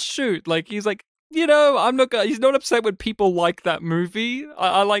fun shoot. Like, he's like, I'm not gonna, he's not upset when people like that movie.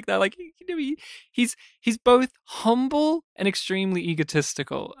 I like that. Like, he's both humble and extremely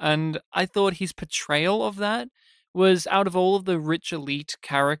egotistical. And I thought his portrayal of that was, out of all of the rich elite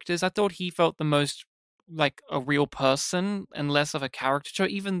characters, I thought he felt the most like a real person and less of a caricature,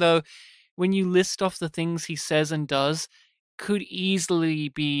 even though when you list off the things he says and does could easily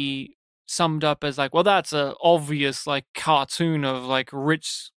be summed up as like, well, that's a obvious like cartoon of like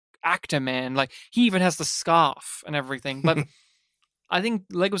rich actor man. Like, he even has the scarf and everything. But I think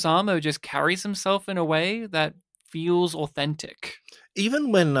Leguizamo just carries himself in a way that feels authentic.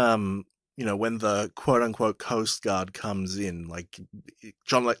 Even when when the quote unquote Coast Guard comes in, like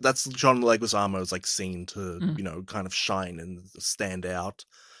that's John Leguizamo's like scene to kind of shine and stand out.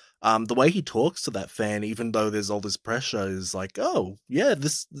 The way he talks to that fan, even though there's all this pressure, is like, oh yeah,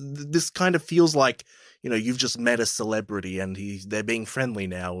 this kind of feels like you've just met a celebrity and they're being friendly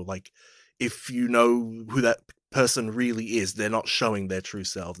now. Like, if you know who that person really is, they're not showing their true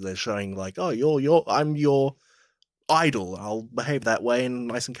self. They're showing like, oh, I'm your idol. I'll behave that way and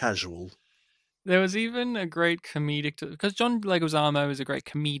nice and casual. There was even a great comedic, because John Leguizamo is a great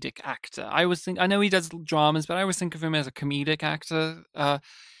comedic actor. I know he does dramas, but I always think of him as a comedic actor.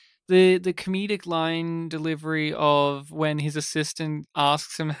 The comedic line delivery of when his assistant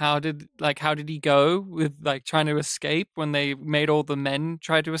asks him how did he go with like trying to escape when they made all the men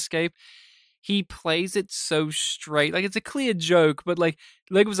try to escape. He plays it so straight, like it's a clear joke, but like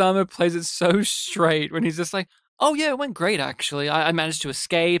Leguizamo plays it so straight when he's just like, oh yeah, it went great actually. I managed to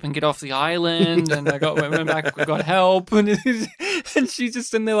escape and get off the island, and went back, got help, and she's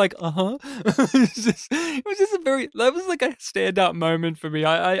just in there like, it was just that was like a standout moment for me.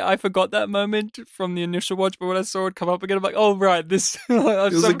 I forgot that moment from the initial watch, but when I saw it come up again, I'm like, oh right, this. It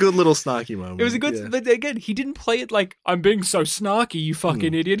was a good little snarky moment. It was a good, but again, he didn't play it like I'm being so snarky, you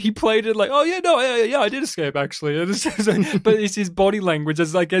fucking idiot. He played it like, oh yeah, no, yeah, I did escape actually. But it's his body language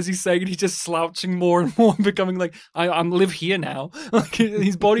as he's saying it, he's just slouching more and more, becoming like, I live here now. Like,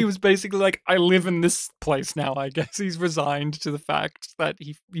 his body was basically like, I live in this place now. I guess he's resigned to the fact that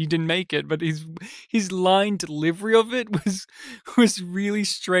he didn't make it, but his line delivery of it was really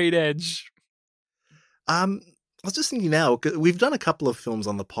straight edge. I was just thinking now, we've done a couple of films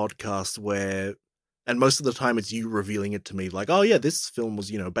on the podcast where, and most of the time it's you revealing it to me, like, oh yeah, this film was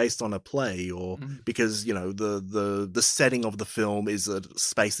based on a play, or because the setting of the film is a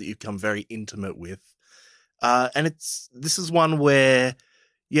space that you become very intimate with. And this is one where,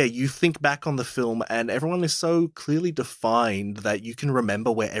 yeah, you think back on the film and everyone is so clearly defined that you can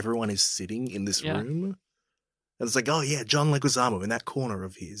remember where everyone is sitting in this room. And it's like, oh yeah, John Leguizamo in that corner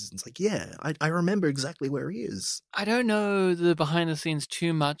of his. It's like, yeah, I remember exactly where he is. I don't know the behind the scenes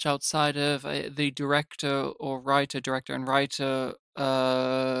too much outside of the director and writer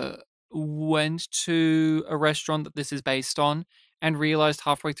went to a restaurant that this is based on and realized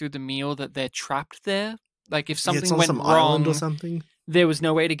halfway through the meal that they're trapped there. Like, if something went wrong, island or something, there was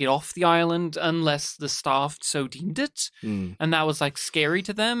no way to get off the island unless the staff so deemed it. And that was like scary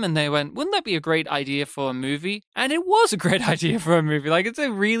to them. And they went, wouldn't that be a great idea for a movie? And it was a great idea for a movie. Like, it's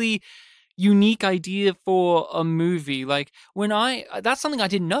a really unique idea for a movie. Like, that's something I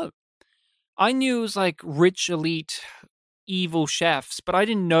didn't know. I knew it was like rich elite evil chefs, but I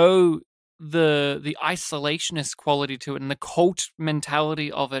didn't know the isolationist quality to it and the cult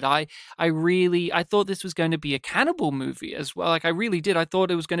mentality of it. I thought this was going to be a cannibal movie as well. Like I really did. I thought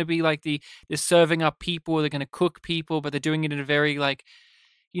it was going to be like they're serving up people, they're going to cook people, but they're doing it in a very like,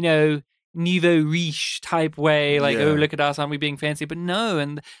 you know, nouveau riche type way, like, Yeah. oh, look at us, aren't we being fancy? But no,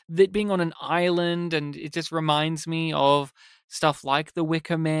 and that being on an island, and it just reminds me of stuff like The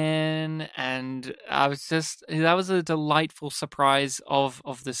Wicker Man, and that was a delightful surprise of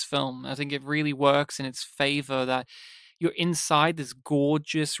this film. I think it really works in its favor that you're inside this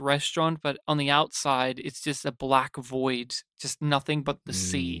gorgeous restaurant, but on the outside, it's just a black void, just nothing but the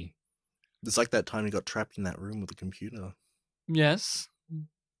sea. It's like that time you got trapped in that room with the computer. Yes.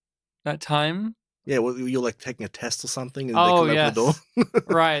 That time? Yeah, well, you're like taking a test or something, and Oh, they come open yes. the door.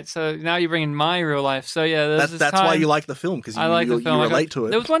 Right. So now you're bringing my real life. So yeah, That's why you like the film, because I like the film. you relate to it.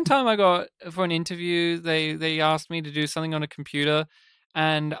 There was one time I got for an interview. They asked me to do something on a computer,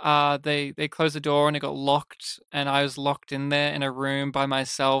 and they closed the door and it got locked, and I was locked in there in a room by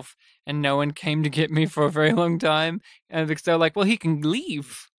myself, and no one came to get me for a very long time. And they're like, "Well, he can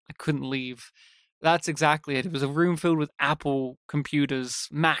leave." I couldn't leave. That's exactly it. It was a room filled with Apple computers,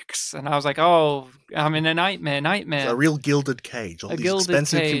 Macs, and I was like, "Oh, I'm in a nightmare." It's a real gilded cage. All these gilded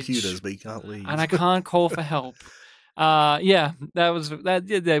expensive cage. computers, but you can't leave. And I can't call for help. Yeah,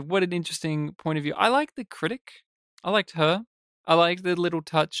 what an interesting point of view. I like the critic. I liked her. I like the little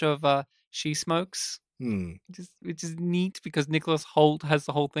touch of she smokes, which is neat because Nicholas Hoult has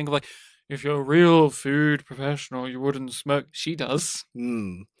the whole thing of like, if you're a real food professional, you wouldn't smoke. She does.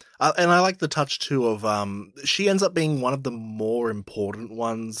 And I like the touch too of she ends up being one of the more important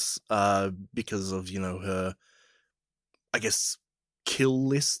ones because of, you know, her, I guess, kill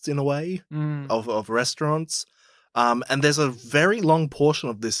list in a way of restaurants. And there's a very long portion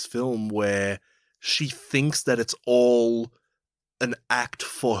of this film where she thinks that it's all an act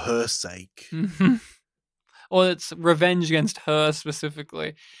for her sake. Mm-hmm. Or it's revenge against her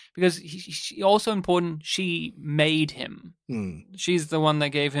specifically, because she also important. She made him. She's the one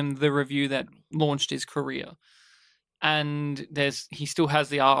that gave him the review that launched his career, and he still has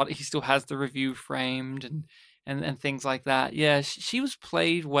the art. He still has the review framed and things like that. Yeah, she was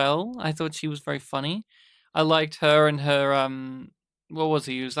played well. I thought she was very funny. I liked her and her what was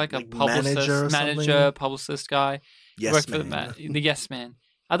he? He was like a publicist, publicist guy. Yes man. The Yes Man.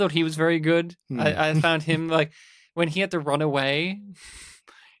 I thought he was very good. I found him like when he had to run away,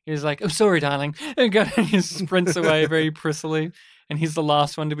 he was like, "Oh, sorry, darling," and he sprints away very prissily, and he's the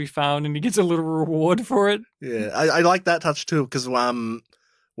last one to be found, and he gets a little reward for it. Yeah, I like that touch too, because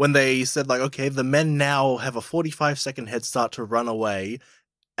when they said like, okay, the men now have a 45-second head start to run away,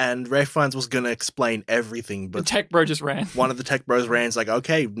 and Ray Fiennes was going to explain everything, but the tech bro just ran. One of the tech bros ran. It's like,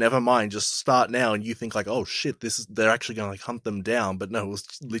 okay, never mind, just start now. And you think like, oh shit, they're actually going to like hunt them down. But no, it was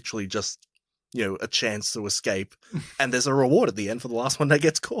literally just, you know, a chance to escape. And there's a reward at the end for the last one that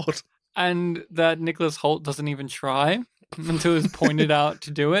gets caught. And that Nicholas Hoult doesn't even try until it's pointed out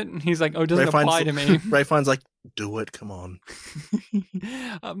to do it. And he's like, oh, it doesn't apply to me. Ray Fiennes like, do it, come on.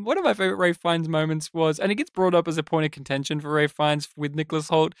 One of my favorite Ray Fiennes moments was, and it gets brought up as a point of contention for Ray Fiennes with Nicholas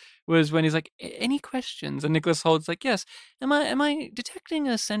Hoult, was when he's like, any questions? And Nicholas Holt's like, yes. Am I detecting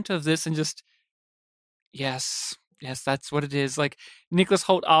a scent of this? And just, yes, that's what it is. Like Nicholas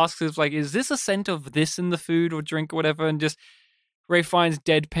Hoult asks, is this a scent of this in the food or drink or whatever? And just Ray Fiennes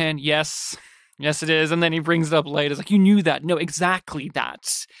deadpan, yes, it is. And then he brings it up later. It's like, you knew that. No, exactly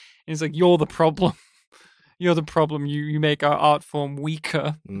that. And he's like, you're the problem. You're the problem. You make our art form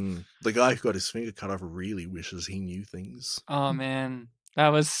weaker. The guy who got his finger cut off really wishes he knew things. Oh, man. That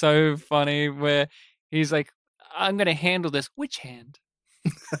was so funny where he's like, I'm going to handle this. Which hand?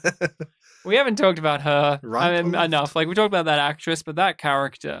 We haven't talked about her enough. Like, we talked about that actress, but that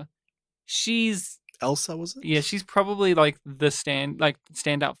character, she's... Elsa, was it? Yeah, she's probably like the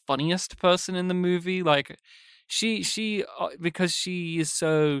standout funniest person in the movie. Like, she because she is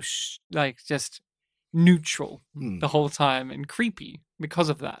so just neutral the whole time and creepy because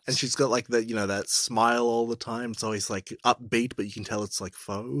of that. And she's got like that, you know, that smile all the time. It's always like upbeat, but you can tell it's like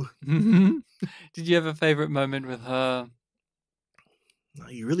faux. Did you have a favorite moment with her? No,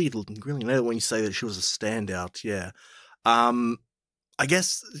 you really know it when you say that she was a standout. Yeah. I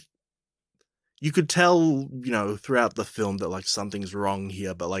guess you could tell, you know, throughout the film that like something's wrong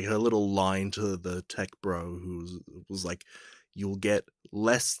here, but like her little line to the tech bro who was like, you'll get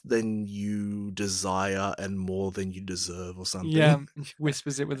less than you desire and more than you deserve or something. Yeah, she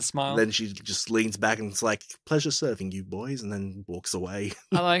whispers it with a smile. Then she just leans back and it's like, pleasure serving you boys, and then walks away.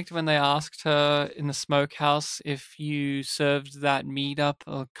 I liked when they asked her in the smokehouse if you served that meat up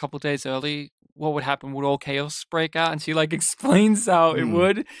a couple days early, what would happen? Would all chaos break out? And she like explains how it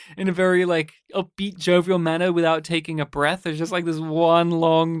would in a very like upbeat, jovial manner without taking a breath. There's just like this one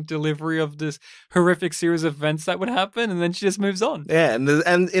long delivery of this horrific series of events that would happen, and then she just moves on. Yeah,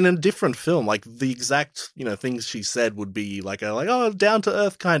 and in a different film, like the exact things she said would be like a down to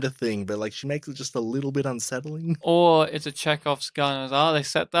earth kind of thing, but like she makes it just a little bit unsettling. Or it's a Chekhov's gun. They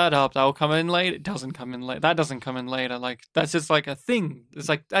set that up. That'll come in late. It doesn't come in late. That doesn't come in later. Like that's just like a thing. It's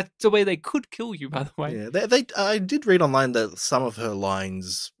like that's the way they could kill you. By the way, yeah. I did read online that some of her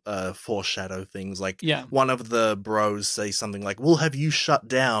lines foreshadow things. Like one of the bros say something like, "We'll have you shut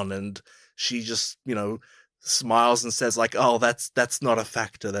down," and she just smiles and says like, "Oh, that's not a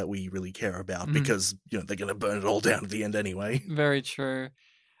factor that we really care about because they're going to burn it all down at the end anyway." Very true.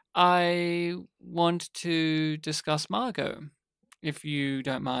 I want to discuss Margot, if you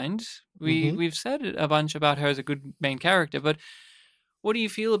don't mind. We've said a bunch about her as a good main character, but what do you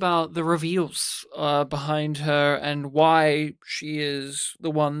feel about the reveals behind her and why she is the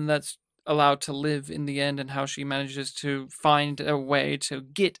one that's allowed to live in the end, and how she manages to find a way to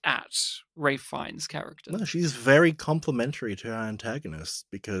get at Ralph Fiennes' character? No, she's very complimentary to our antagonist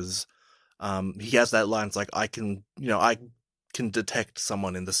because he has that line. It's like, I can detect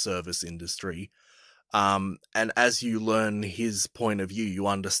someone in the service industry. And as you learn his point of view, you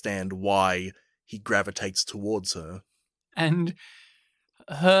understand why he gravitates towards her. And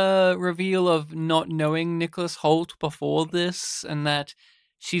her reveal of not knowing Nicholas Hoult before this, and that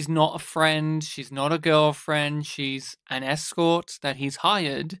she's not a friend, she's not a girlfriend, she's an escort that he's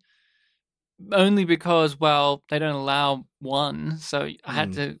hired only because, well, they don't allow one, so I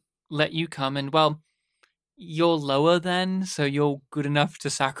had to let you come, and, well, you're lower then, so you're good enough to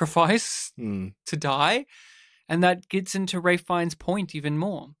sacrifice to die. And that gets into Ralph Fiennes' point even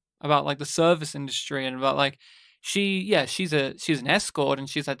more about like the service industry and about like she's an escort and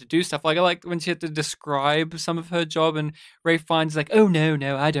she's had to do stuff. Like I like when she had to describe some of her job, and Ralph Fiennes is like, "Oh no,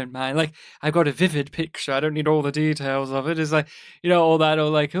 I don't mind. Like I've got a vivid picture. I don't need all the details of it." It's like, all that, or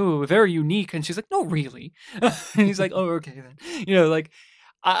like, "Oh, very unique." And she's like, "No, really." And he's like, "Oh, okay then." Like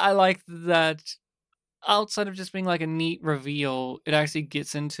I like that. Outside of just being like a neat reveal, it actually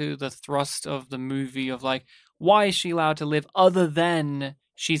gets into the thrust of the movie of like, why is she allowed to live other than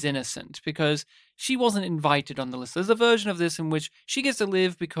she's innocent? Because she wasn't invited on the list. There's a version of this in which she gets to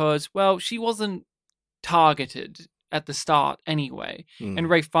live because, well, she wasn't targeted at the start anyway. And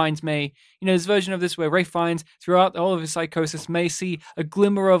Ralph Fiennes may, there's a version of this where Ralph Fiennes, throughout all of his psychosis, may see a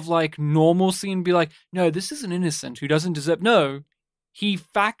glimmer of like normalcy and be like, no, this is an innocent who doesn't deserve, no. He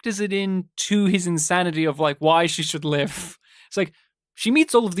factors it into his insanity of like why she should live. It's like she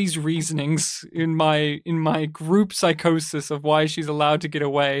meets all of these reasonings in my group psychosis of why she's allowed to get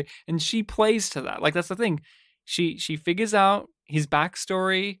away, and she plays to that. Like that's the thing. She figures out his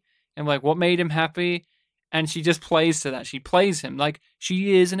backstory and like what made him happy, and she just plays to that. She plays him like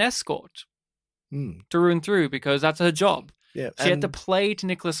she is an escort through and through because that's her job. Yeah, she had to play to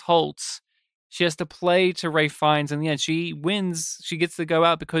Nicholas Holtz. She has to play to Ralph Fiennes, and in the end, she wins. She gets to go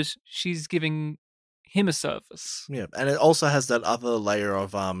out because she's giving him a service. Yeah, and it also has that other layer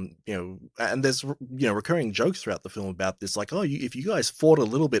of, and there's, recurring jokes throughout the film about this, like, oh, if you guys fought a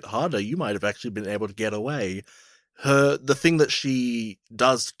little bit harder, you might have actually been able to get away. The thing that she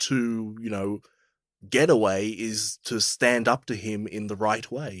does to, get away is to stand up to him in the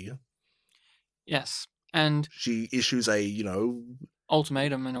right way. Yes, and she issues a,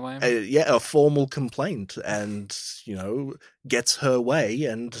 ultimatum in a way. A formal complaint, and gets her way,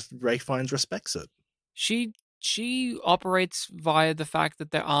 and Ralph Fiennes respects it. She operates via the fact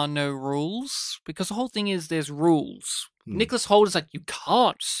that there are no rules, because the whole thing is there's rules. Nicholas Hoult is like, you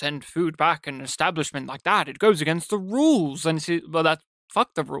can't send food back in an establishment like that. It goes against the rules, and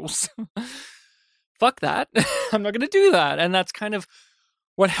fuck the rules. Fuck that. I'm not going to do that, and that's kind of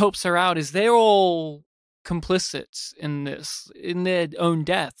what helps her out. Is they're all complicit in this, in their own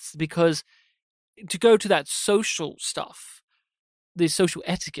deaths, because to go to that social stuff, the social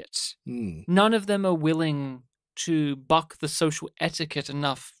etiquette, none of them are willing to buck the social etiquette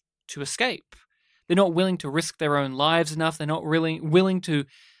enough to escape. They're not willing to risk their own lives enough. They're not really willing to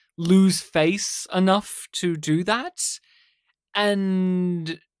lose face enough to do that.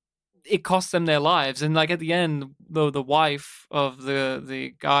 And it costs them their lives. And like at the end, the wife of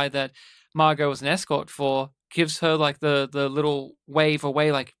the guy that Margot was an escort for gives her like the little wave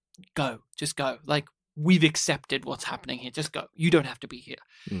away, like, go, just go. Like, we've accepted what's happening here. Just go. You don't have to be here.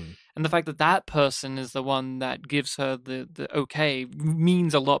 And the fact that that person is the one that gives her the okay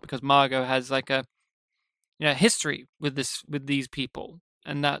means a lot, because Margot has like a history with these people,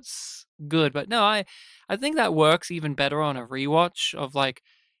 and that's good. But no, I think that works even better on a rewatch of like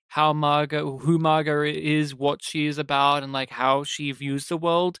who Margot is, what she is about, and like how she views the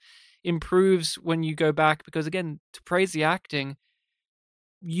world improves when you go back. Because again, to praise the acting,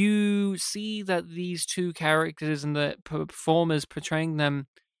 you see that these two characters and the performers portraying them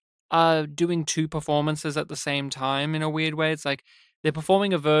are doing two performances at the same time in a weird way. It's like they're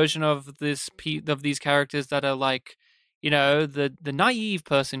performing a version of these characters that are like, the naive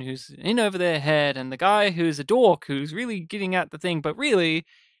person who's in over their head, and the guy who's a dork who's really getting at the thing, but really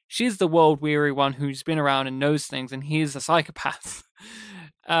she's the world weary one who's been around and knows things, and he's a psychopath.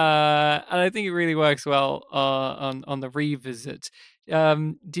 And I think it really works well on the revisit.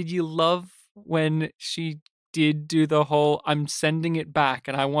 Did you love when she did do the whole "I'm sending it back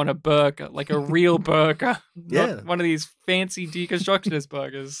and I want a burger," like a real burger, not one of these fancy deconstructionist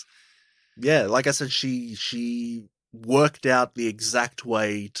burgers? Yeah, like I said, she worked out the exact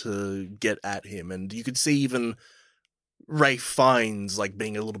way to get at him, and you could see even Ray Fiennes like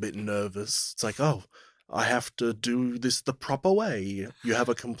being a little bit nervous. It's like, oh, I have to do this the proper way. You have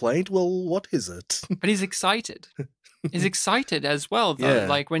a complaint? Well, what is it? But he's excited. He's excited as well, though. Yeah.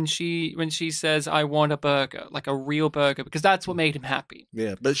 Like when she says, "I want a burger," like a real burger, because that's what made him happy.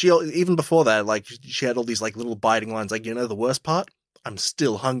 Yeah, but she even before that, like she had all these like little biting lines, like, the worst part? I'm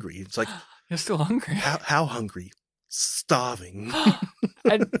still hungry. It's like, You're still hungry. how hungry? Starving.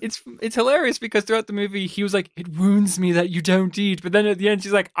 And it's hilarious because throughout the movie he was like, "It wounds me that you don't eat," but then at the end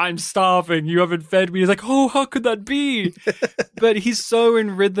she's like, "I'm starving, you haven't fed me." He's like, "Oh, how could that be?" But he's so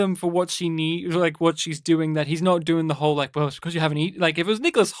in rhythm for what she needs, like what she's doing, that he's not doing the whole like, "Well, it's because you haven't eaten." Like if it was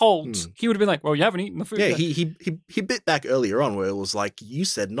Nicholas Holt, he would have been like, "Well, you haven't eaten the food." Yeah, yet." he bit back earlier on where it was like, you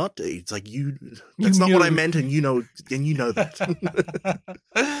said not to eat. It's like, that's not what I meant, and you know that.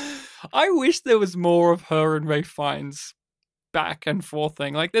 I wish there was more of her and Ray Fiennes back and forth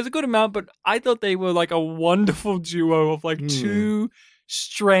thing. Like there's a good amount, but I thought they were like a wonderful duo of like two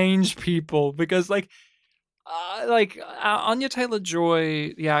strange people, because like Anya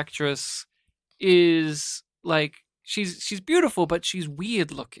Taylor-Joy, the actress, is like she's beautiful, but she's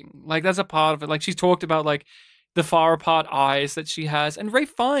weird looking. Like that's a part of it. Like she's talked about like the far apart eyes that she has, and Ray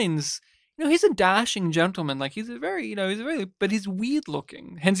Fiennes, he's a dashing gentleman. Like he's but he's weird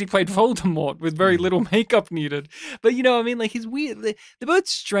looking. Hence he played Voldemort with very little makeup needed. But like he's weird. They're both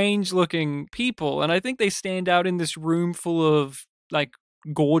strange looking people. And I think they stand out in this room full of like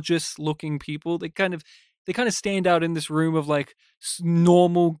gorgeous looking people. They kind of stand out in this room of like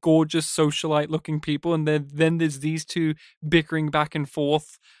normal, gorgeous socialite looking people. And then there's these two bickering back and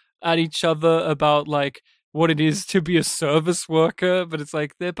forth at each other about like what it is to be a service worker. But it's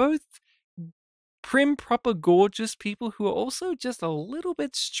like, they're both prim, proper, gorgeous people who are also just a little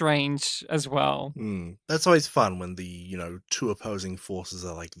bit strange as well. That's always fun when the, two opposing forces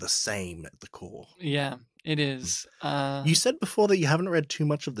are like the same at the core. Yeah, it is. You said before that you haven't read too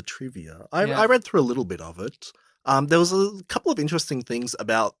much of the trivia. I read through a little bit of it. There was a couple of interesting things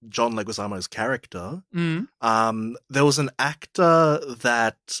about John Leguizamo's character. There was an actor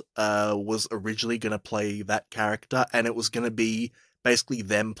that was originally going to play that character, and it was going to be basically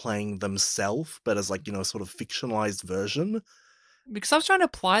them playing themselves, but as like, sort of fictionalized version. Because I was trying to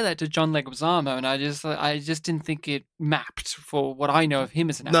apply that to John Leguizamo, and I just didn't think it mapped for what I know of him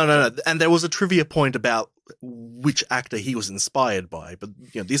as an actor. No. And there was a trivia point about which actor he was inspired by, but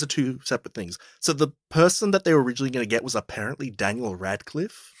these are two separate things. So the person that they were originally going to get was apparently Daniel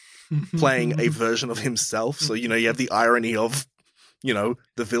Radcliffe playing a version of himself. So, you have the irony of, the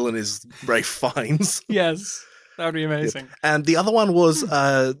villain is Ray Fiennes. Yes. That would be amazing. Yeah. And the other one was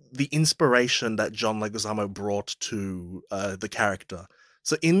the inspiration that John Leguizamo brought to the character.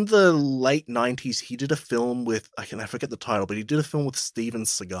 So in the late 90s, he did a film with, I forget the title, but he did a film with Steven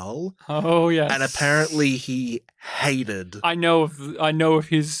Seagal. Oh, yes. And apparently he hated... I know of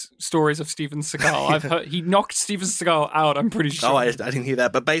his stories of Steven Seagal. I've heard he knocked Steven Seagal out, I'm pretty sure. Oh, I didn't hear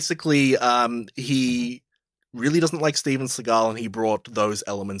that. But basically, he really doesn't like Steven Seagal, and he brought those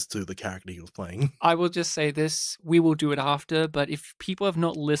elements to the character he was playing. I will just say this, we will do it after, but if people have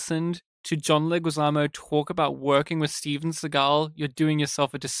not listened to John Leguizamo talk about working with Steven Seagal, you're doing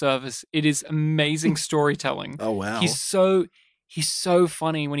yourself a disservice. It is amazing storytelling. Oh, wow. He's so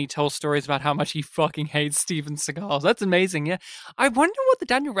funny when he tells stories about how much he fucking hates Steven Seagal. That's amazing, yeah. I wonder what the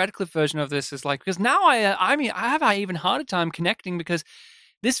Daniel Radcliffe version of this is like, because now I have an even harder time connecting, because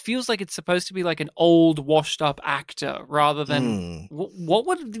this feels like it's supposed to be like an old, washed-up actor rather than... What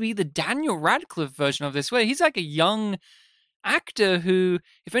would be the Daniel Radcliffe version of this? Where he's like a young actor who,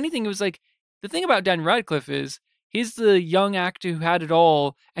 if anything, it was like... The thing about Daniel Radcliffe is he's the young actor who had it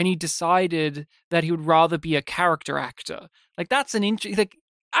all, and he decided that he would rather be a character actor. Like, that's an interesting... Like,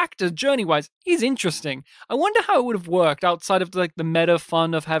 actor journey-wise, he's interesting. I wonder how it would have worked outside of like the meta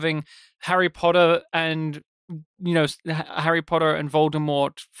fun of having Harry Potter and Harry Potter and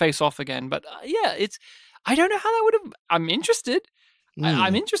Voldemort face off again. But yeah, I don't know how that would have. I'm interested.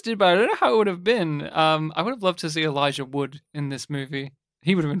 I'm interested, but I don't know how it would have been. I would have loved to see Elijah Wood in this movie.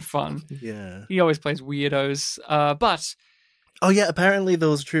 He would have been fun. Yeah. He always plays weirdos. But oh yeah, apparently there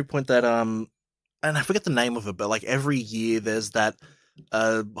was a true point that and I forget the name of it, but like every year there's that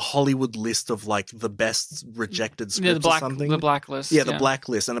Hollywood list of like the best rejected scripts or something. The blacklist. Yeah, the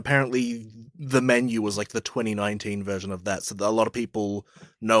blacklist, and apparently the menu was like the 2019 version of that, so a lot of people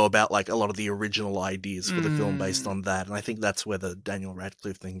know about like a lot of the original ideas for the film based on that, and I think that's where the Daniel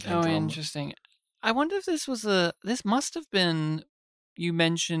Radcliffe thing came from. Oh, interesting. I wonder if this was this must have been, you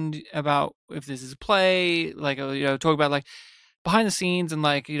mentioned about if this is a play, like, talk about like behind the scenes and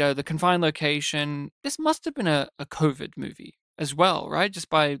like, the confined location. This must have been a COVID movie as well, right? Just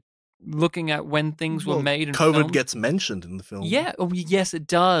by looking at when things were made and COVID filmed. gets mentioned in the film. Yeah. Oh, yes, it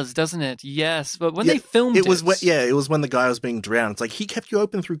does, doesn't it? Yes. But when they filmed it was when the guy was being drowned. It's like, he kept you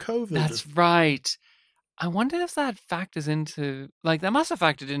open through COVID. That's right. I wonder if that factors into, like, that must have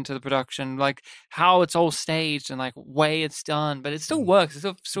factored into the production, like how it's all staged and like way it's done, but it still works.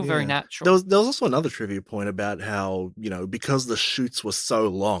 It's still very natural. There was also another trivia point about how, because the shoots were so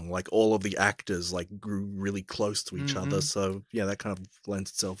long, like all of the actors like grew really close to each other. So yeah, that kind of lends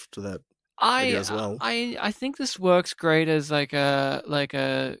itself to that idea as well. I think this works great as like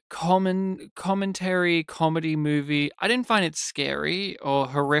a commentary comedy movie. I didn't find it scary or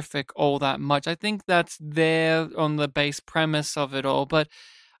horrific all that much. I think that's there on the base premise of it all. But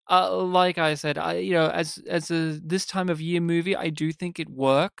like I said, as a this time of year movie, I do think it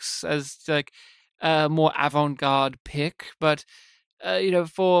works as like a more avant-garde pick. But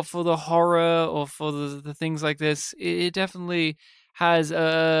for the horror or for the things like this, it definitely has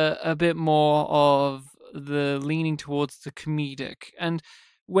a bit more of the leaning towards the comedic. And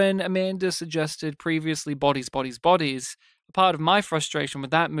when Amanda suggested previously Bodies, Bodies, Bodies, a part of my frustration with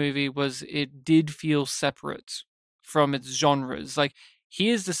that movie was it did feel separate from its genres. Like,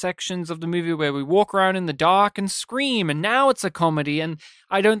 here's the sections of the movie where we walk around in the dark and scream, and now it's a comedy. And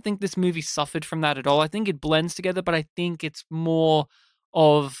I don't think this movie suffered from that at all. I think it blends together, but I think it's more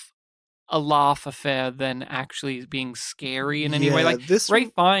of a laugh affair than actually being scary in any way. Like,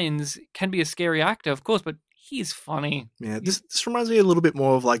 Ralph Fiennes can be a scary actor, of course, but he's funny. Yeah, this reminds me a little bit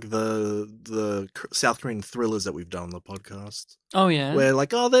more of like the South Korean thrillers that we've done on the podcast. Oh yeah, where like,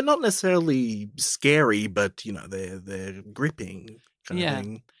 they're not necessarily scary, but they're gripping kind of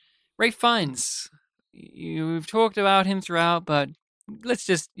thing. Ralph Fiennes, we've talked about him throughout, but let's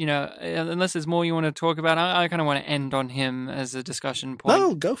just, unless there's more you want to talk about, I kind of want to end on him as a discussion point.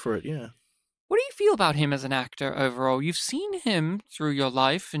 No, go for it, yeah. What do you feel about him as an actor overall? You've seen him through your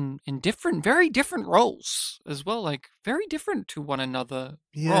life in different, very different roles as well, like very different to one another.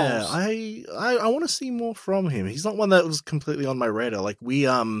 Yeah, roles. I want to see more from him. He's not one that was completely on my radar. Like, we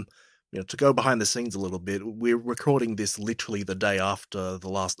to go behind the scenes a little bit, we're recording this literally the day after the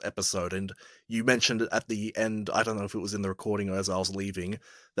last episode, and you mentioned at the end, I don't know if it was in the recording or as I was leaving,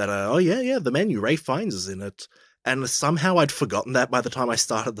 that the menu, Ralph Fiennes is in it, and somehow I'd forgotten that by the time I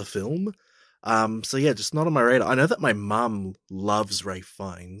started the film. So yeah, just not on my radar. I know that my mum loves Ralph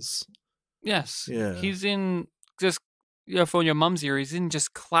Fiennes. Yes. Yeah. He's in just, for your mum's ear, he's in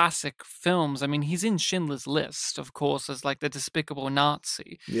just classic films. I mean, he's in Schindler's List, of course, as like the despicable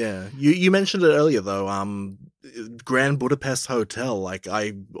Nazi. Yeah. You mentioned it earlier though, Grand Budapest Hotel. Like,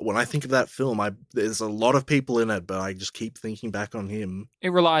 when I think of that film, there's a lot of people in it, but I just keep thinking back on him. It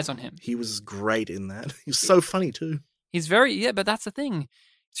relies on him. He was great in that. He was so funny too. He's but that's the thing.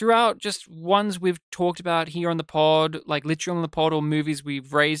 Throughout just ones we've talked about here on the pod, like literally on the pod, or movies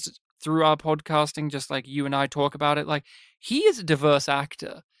we've raised through our podcasting, just like you and I talk about it, like, he is a diverse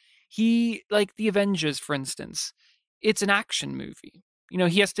actor. He, like The Avengers, for instance, it's an action movie.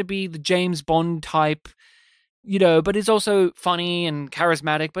 He has to be the James Bond type, but it's also funny and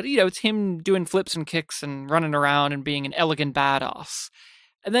charismatic, but, it's him doing flips and kicks and running around and being an elegant badass.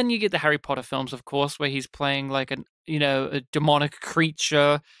 And then you get the Harry Potter films, of course, where he's playing like a demonic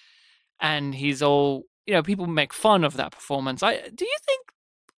creature, and he's all, people make fun of that performance. Do you think,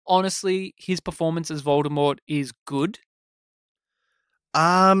 honestly, his performance as Voldemort is good?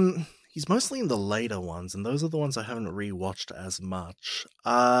 He's mostly in the later ones, and those are the ones I haven't rewatched as much.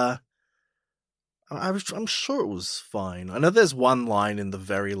 I'm sure it was fine. I know there's one line in the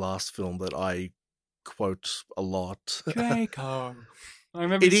very last film that I quote a lot. Draco. I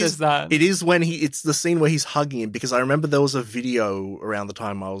remember he says that. It is when it's the scene where he's hugging him, because I remember there was a video around the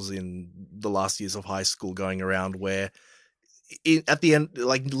time I was in the last years of high school going around where at the end,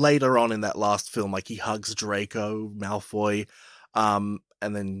 like later on in that last film, like he hugs Draco Malfoy, and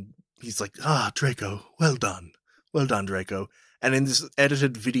then he's like, Draco, well done, Draco. And in this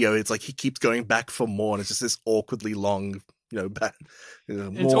edited video, it's like he keeps going back for more, and it's just this awkwardly long,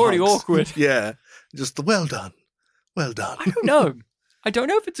 it's already awkward. Yeah, just well done. I don't know. I don't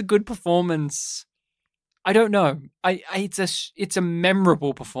know if it's a good performance. I don't know. It's a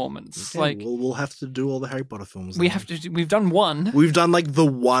memorable performance. Okay, we'll have to do all the Harry Potter films. We've done one. We've done like the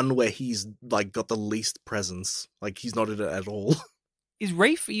one where he's like got the least presence. Like he's not in it at all. Is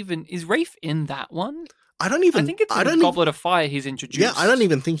Rafe in that one? I think it's in Goblet of Fire he's introduced. Yeah, I don't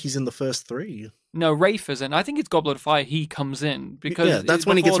even think he's in the first three. No, Rafe isn't. I think it's Goblet of Fire he comes in because that's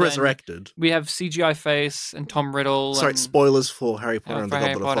when he gets resurrected. We have CGI face and Tom Riddle. Sorry, spoilers for Harry Potter and the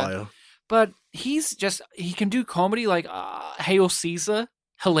Goblet of Fire. But he can do comedy like Hail Caesar,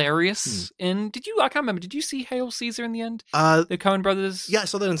 hilarious. I can't remember. Did you see Hail Caesar in the end? The Coen brothers. Yeah, I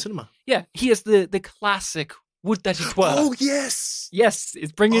saw that in cinema. Yeah, he has the classic would that it were. Oh yes,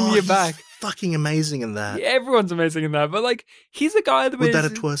 it's bringing you back. Fucking amazing in that. Yeah, everyone's amazing in that. But like, he's a guy that would that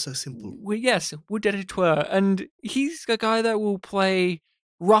it were so simple. Yes, would that it were, and he's a guy that will play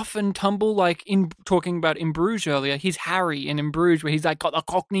rough and tumble, like in talking about In Bruges earlier. He's Harry in Bruges, where he's like got the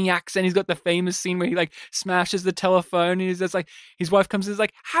Cockney accent. He's got the famous scene where he like smashes the telephone, and he's just like, his wife comes in and is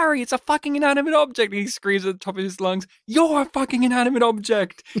like, Harry, it's a fucking inanimate object, and he screams at the top of his lungs, you're a fucking inanimate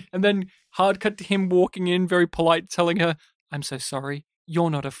object. And then hard cut to him walking in, very polite, telling her, I'm so sorry, you're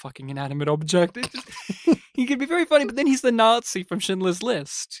not a fucking inanimate object. He can be very funny, but then he's the Nazi from Schindler's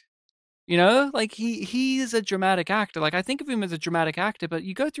List. You know, like he is a dramatic actor. Like I think of him as a dramatic actor, but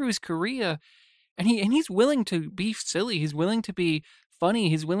you go through his career and he's willing to be silly. He's willing to be funny.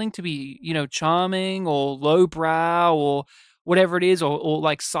 He's willing to be, charming or lowbrow or whatever it is, or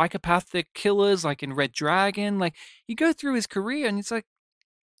like psychopathic killers like in Red Dragon. Like you go through his career and it's like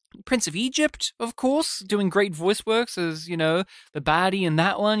Prince of Egypt, of course, doing great voice works as, the baddie in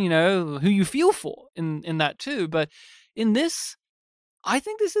that one, who you feel for in that too. But in this, I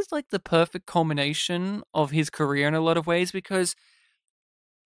think this is like the perfect culmination of his career in a lot of ways, because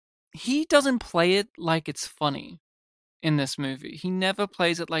he doesn't play it like it's funny in this movie. He never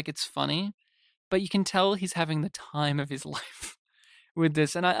plays it like it's funny, but you can tell he's having the time of his life with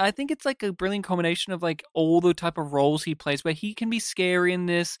this. And I think it's like a brilliant combination of like all the type of roles he plays, where he can be scary in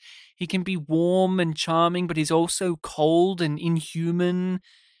this, he can be warm and charming, but he's also cold and inhuman,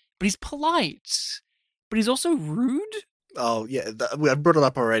 but he's polite, but he's also rude. Oh, yeah, I brought it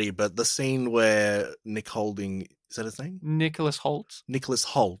up already, but the scene where Nick Holding, is that his name? Nicholas Hoult. Nick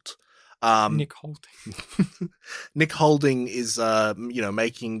Holding. Nick Holding is,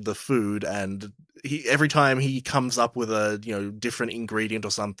 making the food, and every time he comes up with a, different ingredient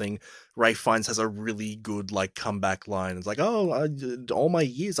or something, Ray finds has a really good, like, comeback line. It's like, all my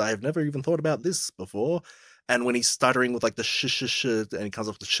years, I have never even thought about this before. And when he's stuttering with like the sh and he comes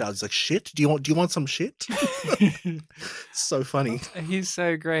up with the shout, he's like, shit? Do you want some shit? So funny. He's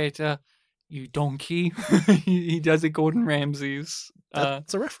so great. You donkey. He does it Gordon Ramsay's.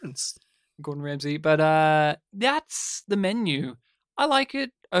 That's a reference. Gordon Ramsay. But that's the menu. I like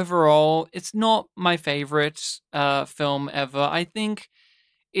it overall. It's not my favorite film ever. I think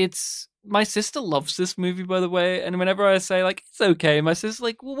my sister loves this movie, by the way, and whenever I say, like, it's okay, my sister's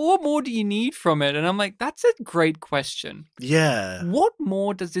like, well, what more do you need from it? And I'm like, that's a great question. Yeah. What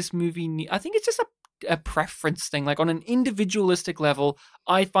more does this movie need? I think it's just a preference thing. Like, on an individualistic level,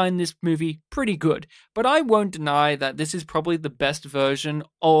 I find this movie pretty good. But I won't deny that this is probably the best version,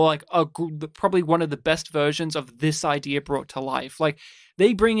 or, like, probably one of the best versions of this idea brought to life. Like,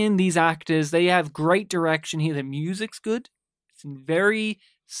 they bring in these actors, they have great direction here, the music's good, it's very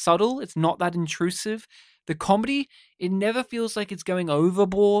subtle, it's not that intrusive. The comedy, it never feels like it's going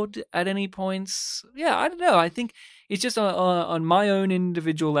overboard at any points. Yeah, I don't know. I think it's just on my own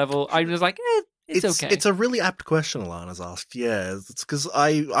individual level, I was like, it's okay. It's a really apt question Alana's asked. Yeah, it's because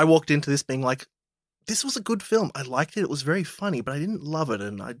I walked into this being like, this was a good film. I liked it. It was very funny, but I didn't love it,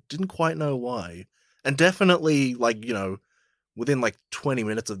 and I didn't quite know why. And definitely, like, within like 20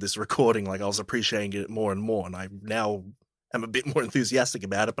 minutes of this recording, like, I was appreciating it more and more, and I now am a bit more enthusiastic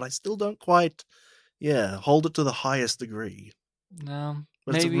about it, but I still don't quite, hold it to the highest degree. No.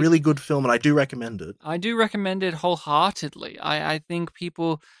 But it's a really good film, and I do recommend it. I do recommend it wholeheartedly. I think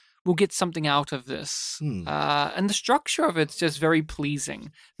people will get something out of this. And the structure of it's just very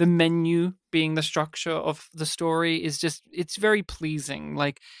pleasing. The menu being the structure of the story is it's very pleasing.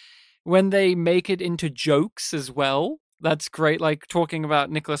 Like, when they make it into jokes as well, that's great. Like, talking about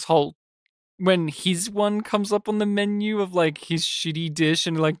Nicholas Hoult, when his one comes up on the menu of like his shitty dish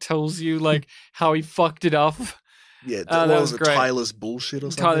and like tells you like how he fucked it up, Yeah, That what was was it? great. Tyler's bullshit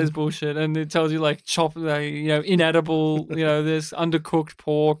or something? Tyler's bullshit, and it tells you like inedible, this undercooked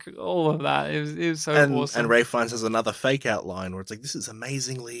pork, all of that. It was so awesome. And Ray finds has another fake out line where it's like, this is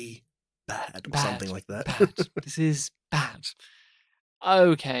amazingly bad or something like that. Bad. This is bad.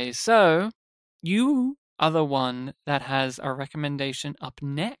 Okay, so you are the one that has a recommendation up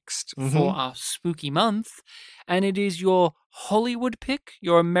next for our spooky month, and it is your Hollywood pick,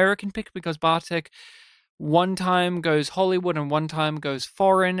 your American pick, because Bartek one time goes Hollywood and one time goes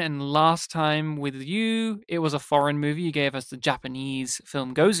foreign, and last time with you, it was a foreign movie. You gave us the Japanese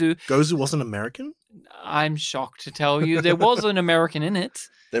film Gozu. Gozu wasn't American? I'm shocked to tell you there was an American in it.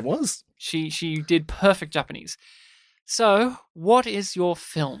 There was. She did perfect Japanese. So, what is your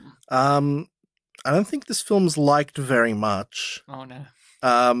film? I don't think this film's liked very much. Oh no.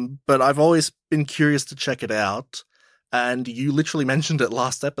 But I've always been curious to check it out. And you literally mentioned it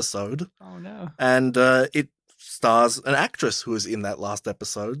last episode. Oh no. And it stars an actress who was in that last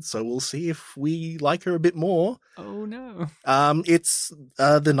episode, so we'll see if we like her a bit more. Oh no. It's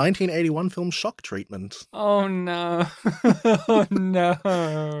the 1981 film Shock Treatment. Oh no. Oh no.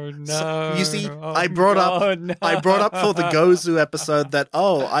 No. So, you see, Oh, I brought God, no. up for the Gozu episode that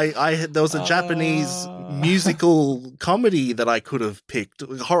there was a Japanese musical comedy that I could have picked,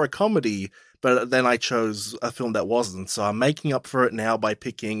 a horror comedy, but then I chose a film that wasn't. So I'm making up for it now by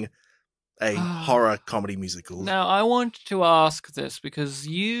picking a horror comedy musical. Now, I want to ask this because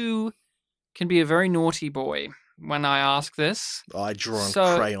you can be a very naughty boy when I ask this. I draw on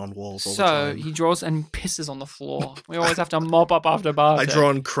crayon walls all the So time. he draws and pisses on the floor. We always have to mop up after Bartek. I draw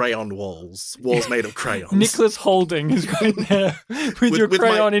on crayon walls made of crayons. Nicholas Holding is right there with your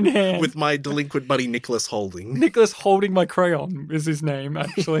crayon in hand. With my delinquent buddy Nicholas Holding. Nicholas Holding my crayon is his name,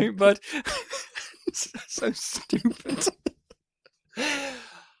 actually, but so stupid.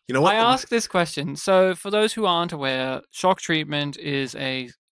 You know what? I ask this question. So, for those who aren't aware, Shock Treatment is a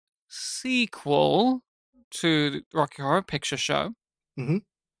sequel to the Rocky Horror Picture Show. Mm-hmm.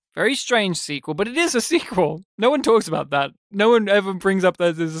 Very strange sequel, but it is a sequel. No one talks about that. No one ever brings up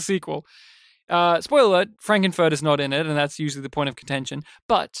that there's a sequel. Spoiler alert, Frankenfurter's not in it, and that's usually the point of contention.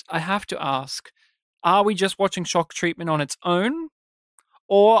 But I have to ask, are we just watching Shock Treatment on its own?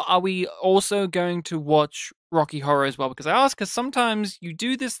 Or are we also going to watch Rocky Horror as well? Because I ask, because sometimes you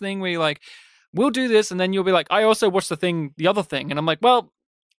do this thing where you're like, we'll do this, and then you'll be like, I also watched the other thing. And I'm like, well,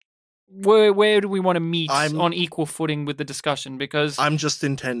 where do we want to meet on equal footing with the discussion? Because I'm just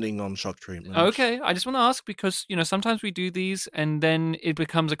intending on Shock Treatment. Okay, I just want to ask because, sometimes we do these and then it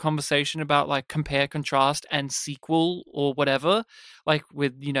becomes a conversation about like compare, contrast, and sequel or whatever. Like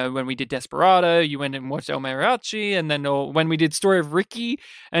with, when we did Desperado, you went and watched El Mariachi, and then or when we did Story of Ricky,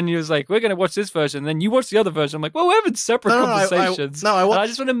 and you was like, we're going to watch this version, and then you watched the other version. I'm like, well, we're having separate conversations. I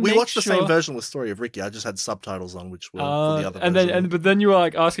just want to we watched the same version with Story of Ricky. I just had subtitles on, which were for the other version. But then you were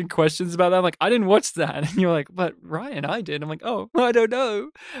like asking questions about that. I'm like, I didn't watch that. And you're like, but Ryan, I did. I'm like, oh, I don't know.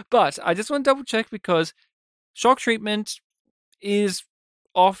 But I just want to double check because Shock Treatment is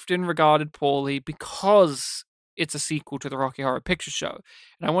often regarded poorly because it's a sequel to the Rocky Horror Picture Show.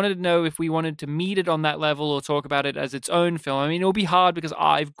 And I wanted to know if we wanted to meet it on that level or talk about it as its own film. I mean, it'll be hard because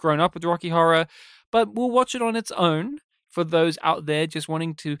I've grown up with Rocky Horror, but we'll watch it on its own for those out there just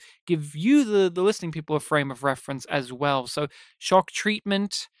wanting to give you, the listening people, a frame of reference as well. So Shock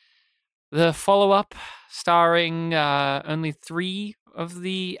Treatment, the follow-up, starring only 3 of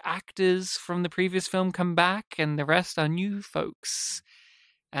the actors from the previous film come back, and the rest are new folks.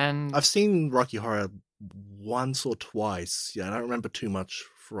 And I've seen Rocky Horror once or twice. Yeah, I don't remember too much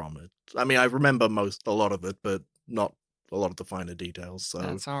from it. I mean, I remember a lot of it, but not a lot of the finer details. So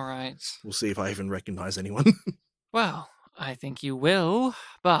that's all right. We'll see if I even recognize anyone. Well, I think you will,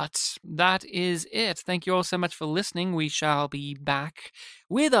 but that is it. Thank you all so much for listening. We shall be back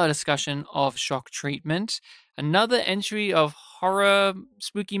with our discussion of Shock Treatment, another entry of Horror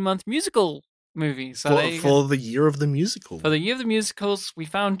Spooky Month musical movies. So for the year of the musical. For the year of the musicals, we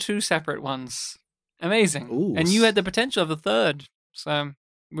found 2 separate ones. Amazing. Ooh. And you had the potential of a third. So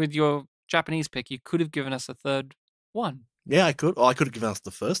with your Japanese pick, you could have given us a third one. Yeah, I could. Oh, I could have given us the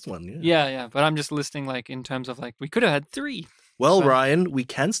first one. Yeah. But I'm just listing in terms of we could have had 3. Well, Ryan, we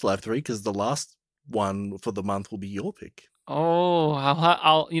can still have 3 because the last one for the month will be your pick. Oh,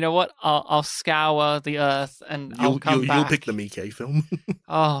 I'll you know what? I'll scour the earth and I'll come back. You'll pick the Miike film.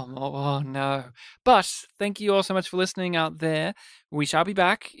 oh no. But thank you all so much for listening out there. We shall be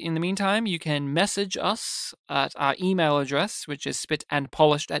back. In the meantime, you can message us at our email address, which is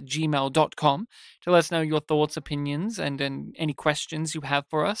spitandpolished@gmail.com, to let us know your thoughts, opinions, and any questions you have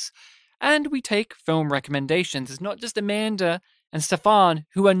for us. And we take film recommendations. It's not just Amanda and Stefan,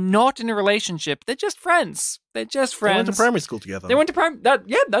 who are not in a relationship. They're just friends. They're just friends. They went to primary school together. They went to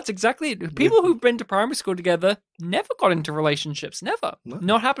that's exactly it. People who've been to primary school together never got into relationships. Never. No.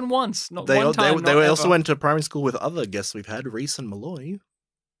 Not happened once. Not They one time. they not also ever. went to primary school with other guests we've had, Reese and Malloy.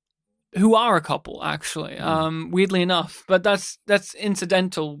 Who are a couple, actually. Weirdly enough, but that's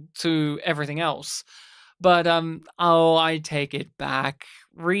incidental to everything else. But I take it back.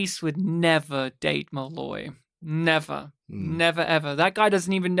 Reese would never date Malloy. Never. Never ever. That guy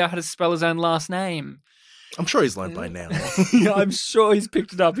doesn't even know how to spell his own last name. I'm sure he's learned by now. Yeah, I'm sure he's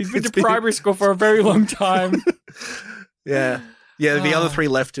picked it up. He's been to primary school for a very long time. Yeah. Yeah, the other three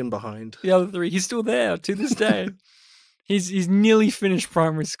left him behind. The other three, he's still there to this day. He's nearly finished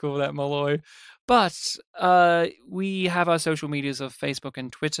primary school, that Malloy. But we have our social medias of Facebook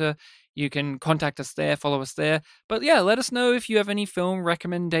and Twitter. You can contact us there, follow us there. But yeah, let us know if you have any film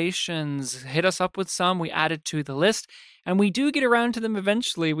recommendations. Hit us up with some. We added to the list, and we do get around to them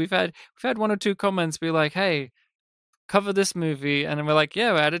eventually. We've had one or two comments be like, "Hey, cover this movie," and then we're like,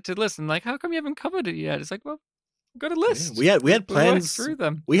 "Yeah, we added to the list." And like, how come you haven't covered it yet? It's like, well, we've got a list. Yeah, we had We worked plans through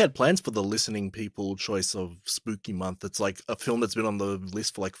them. We had plans for the listening people choice of Spooky Month. It's like a film that's been on the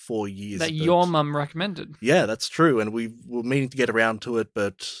list for like 4 years. That but- your mum recommended. Yeah, that's true. And we were meaning to get around to it,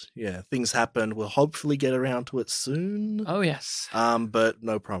 but yeah, things happened. We'll hopefully get around to it soon. Oh yes. But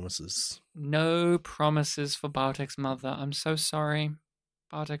no promises. No promises for Bartek's mother. I'm so sorry,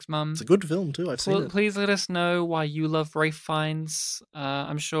 Bartek's mum. It's a good film too. I've seen it. Please let us know why you love Rafe Fiennes.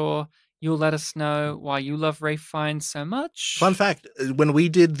 I'm sure you'll let us know why you love Rafe Fiennes so much. Fun fact, when we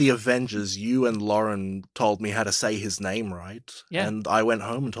did The Avengers, you and Lauren told me how to say his name right. Yeah. And I went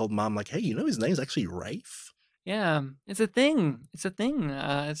home and told Mom, like, hey, you know his name's actually Rafe? Yeah, it's a thing. It's a thing.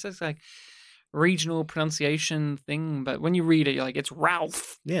 It's just like regional pronunciation thing, but when you read it, you're like, it's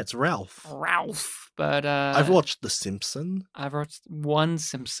Ralph. Yeah, it's Ralph. Ralph. But I've watched The Simpsons. I've watched one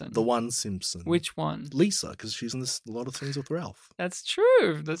Simpson. The one Simpson. Which one? Lisa, because she's in a lot of things with Ralph. That's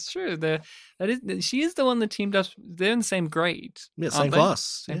true. That's true. She is the one that teamed up. They're in the same grade. Yeah, aren't same they? class.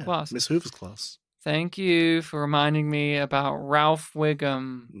 Same Yeah, class. Miss Hoover's class. Thank you for reminding me about Ralph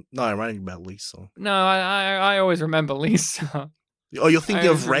Wiggum. No, I'm writing about Lisa. No, I always remember Lisa. Oh, you're thinking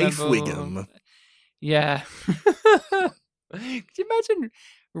I of Rafe remember- Wiggum. Yeah. Could you imagine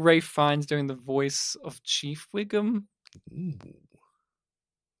Rafe Fiennes doing the voice of Chief Wiggum? Ooh.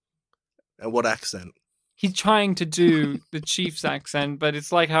 And what accent? He's trying to do the Chief's accent, but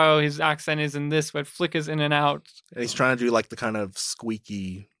it's like how his accent is in this, where it flickers in and out. And he's trying to do like the kind of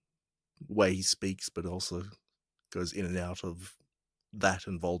squeaky way he speaks, but also goes in and out of that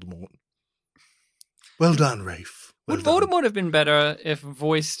and Voldemort. Well done, Rafe. Well Would done. Voldemort have been better if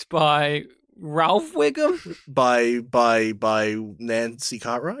voiced by Ralph Wiggum? by Nancy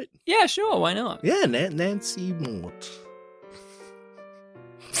Cartwright? Yeah, sure, why not? Yeah, Nancy Mort.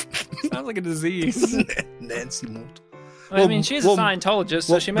 Sounds like a disease. Nancy Mort. I mean, she's a Scientologist,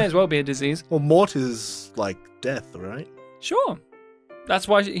 so she may as well be a disease. Well, Mort is like death, right? Sure. That's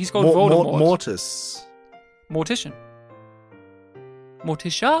why he's called Voldemort. Mortis. Mortician.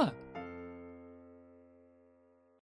 Morticia.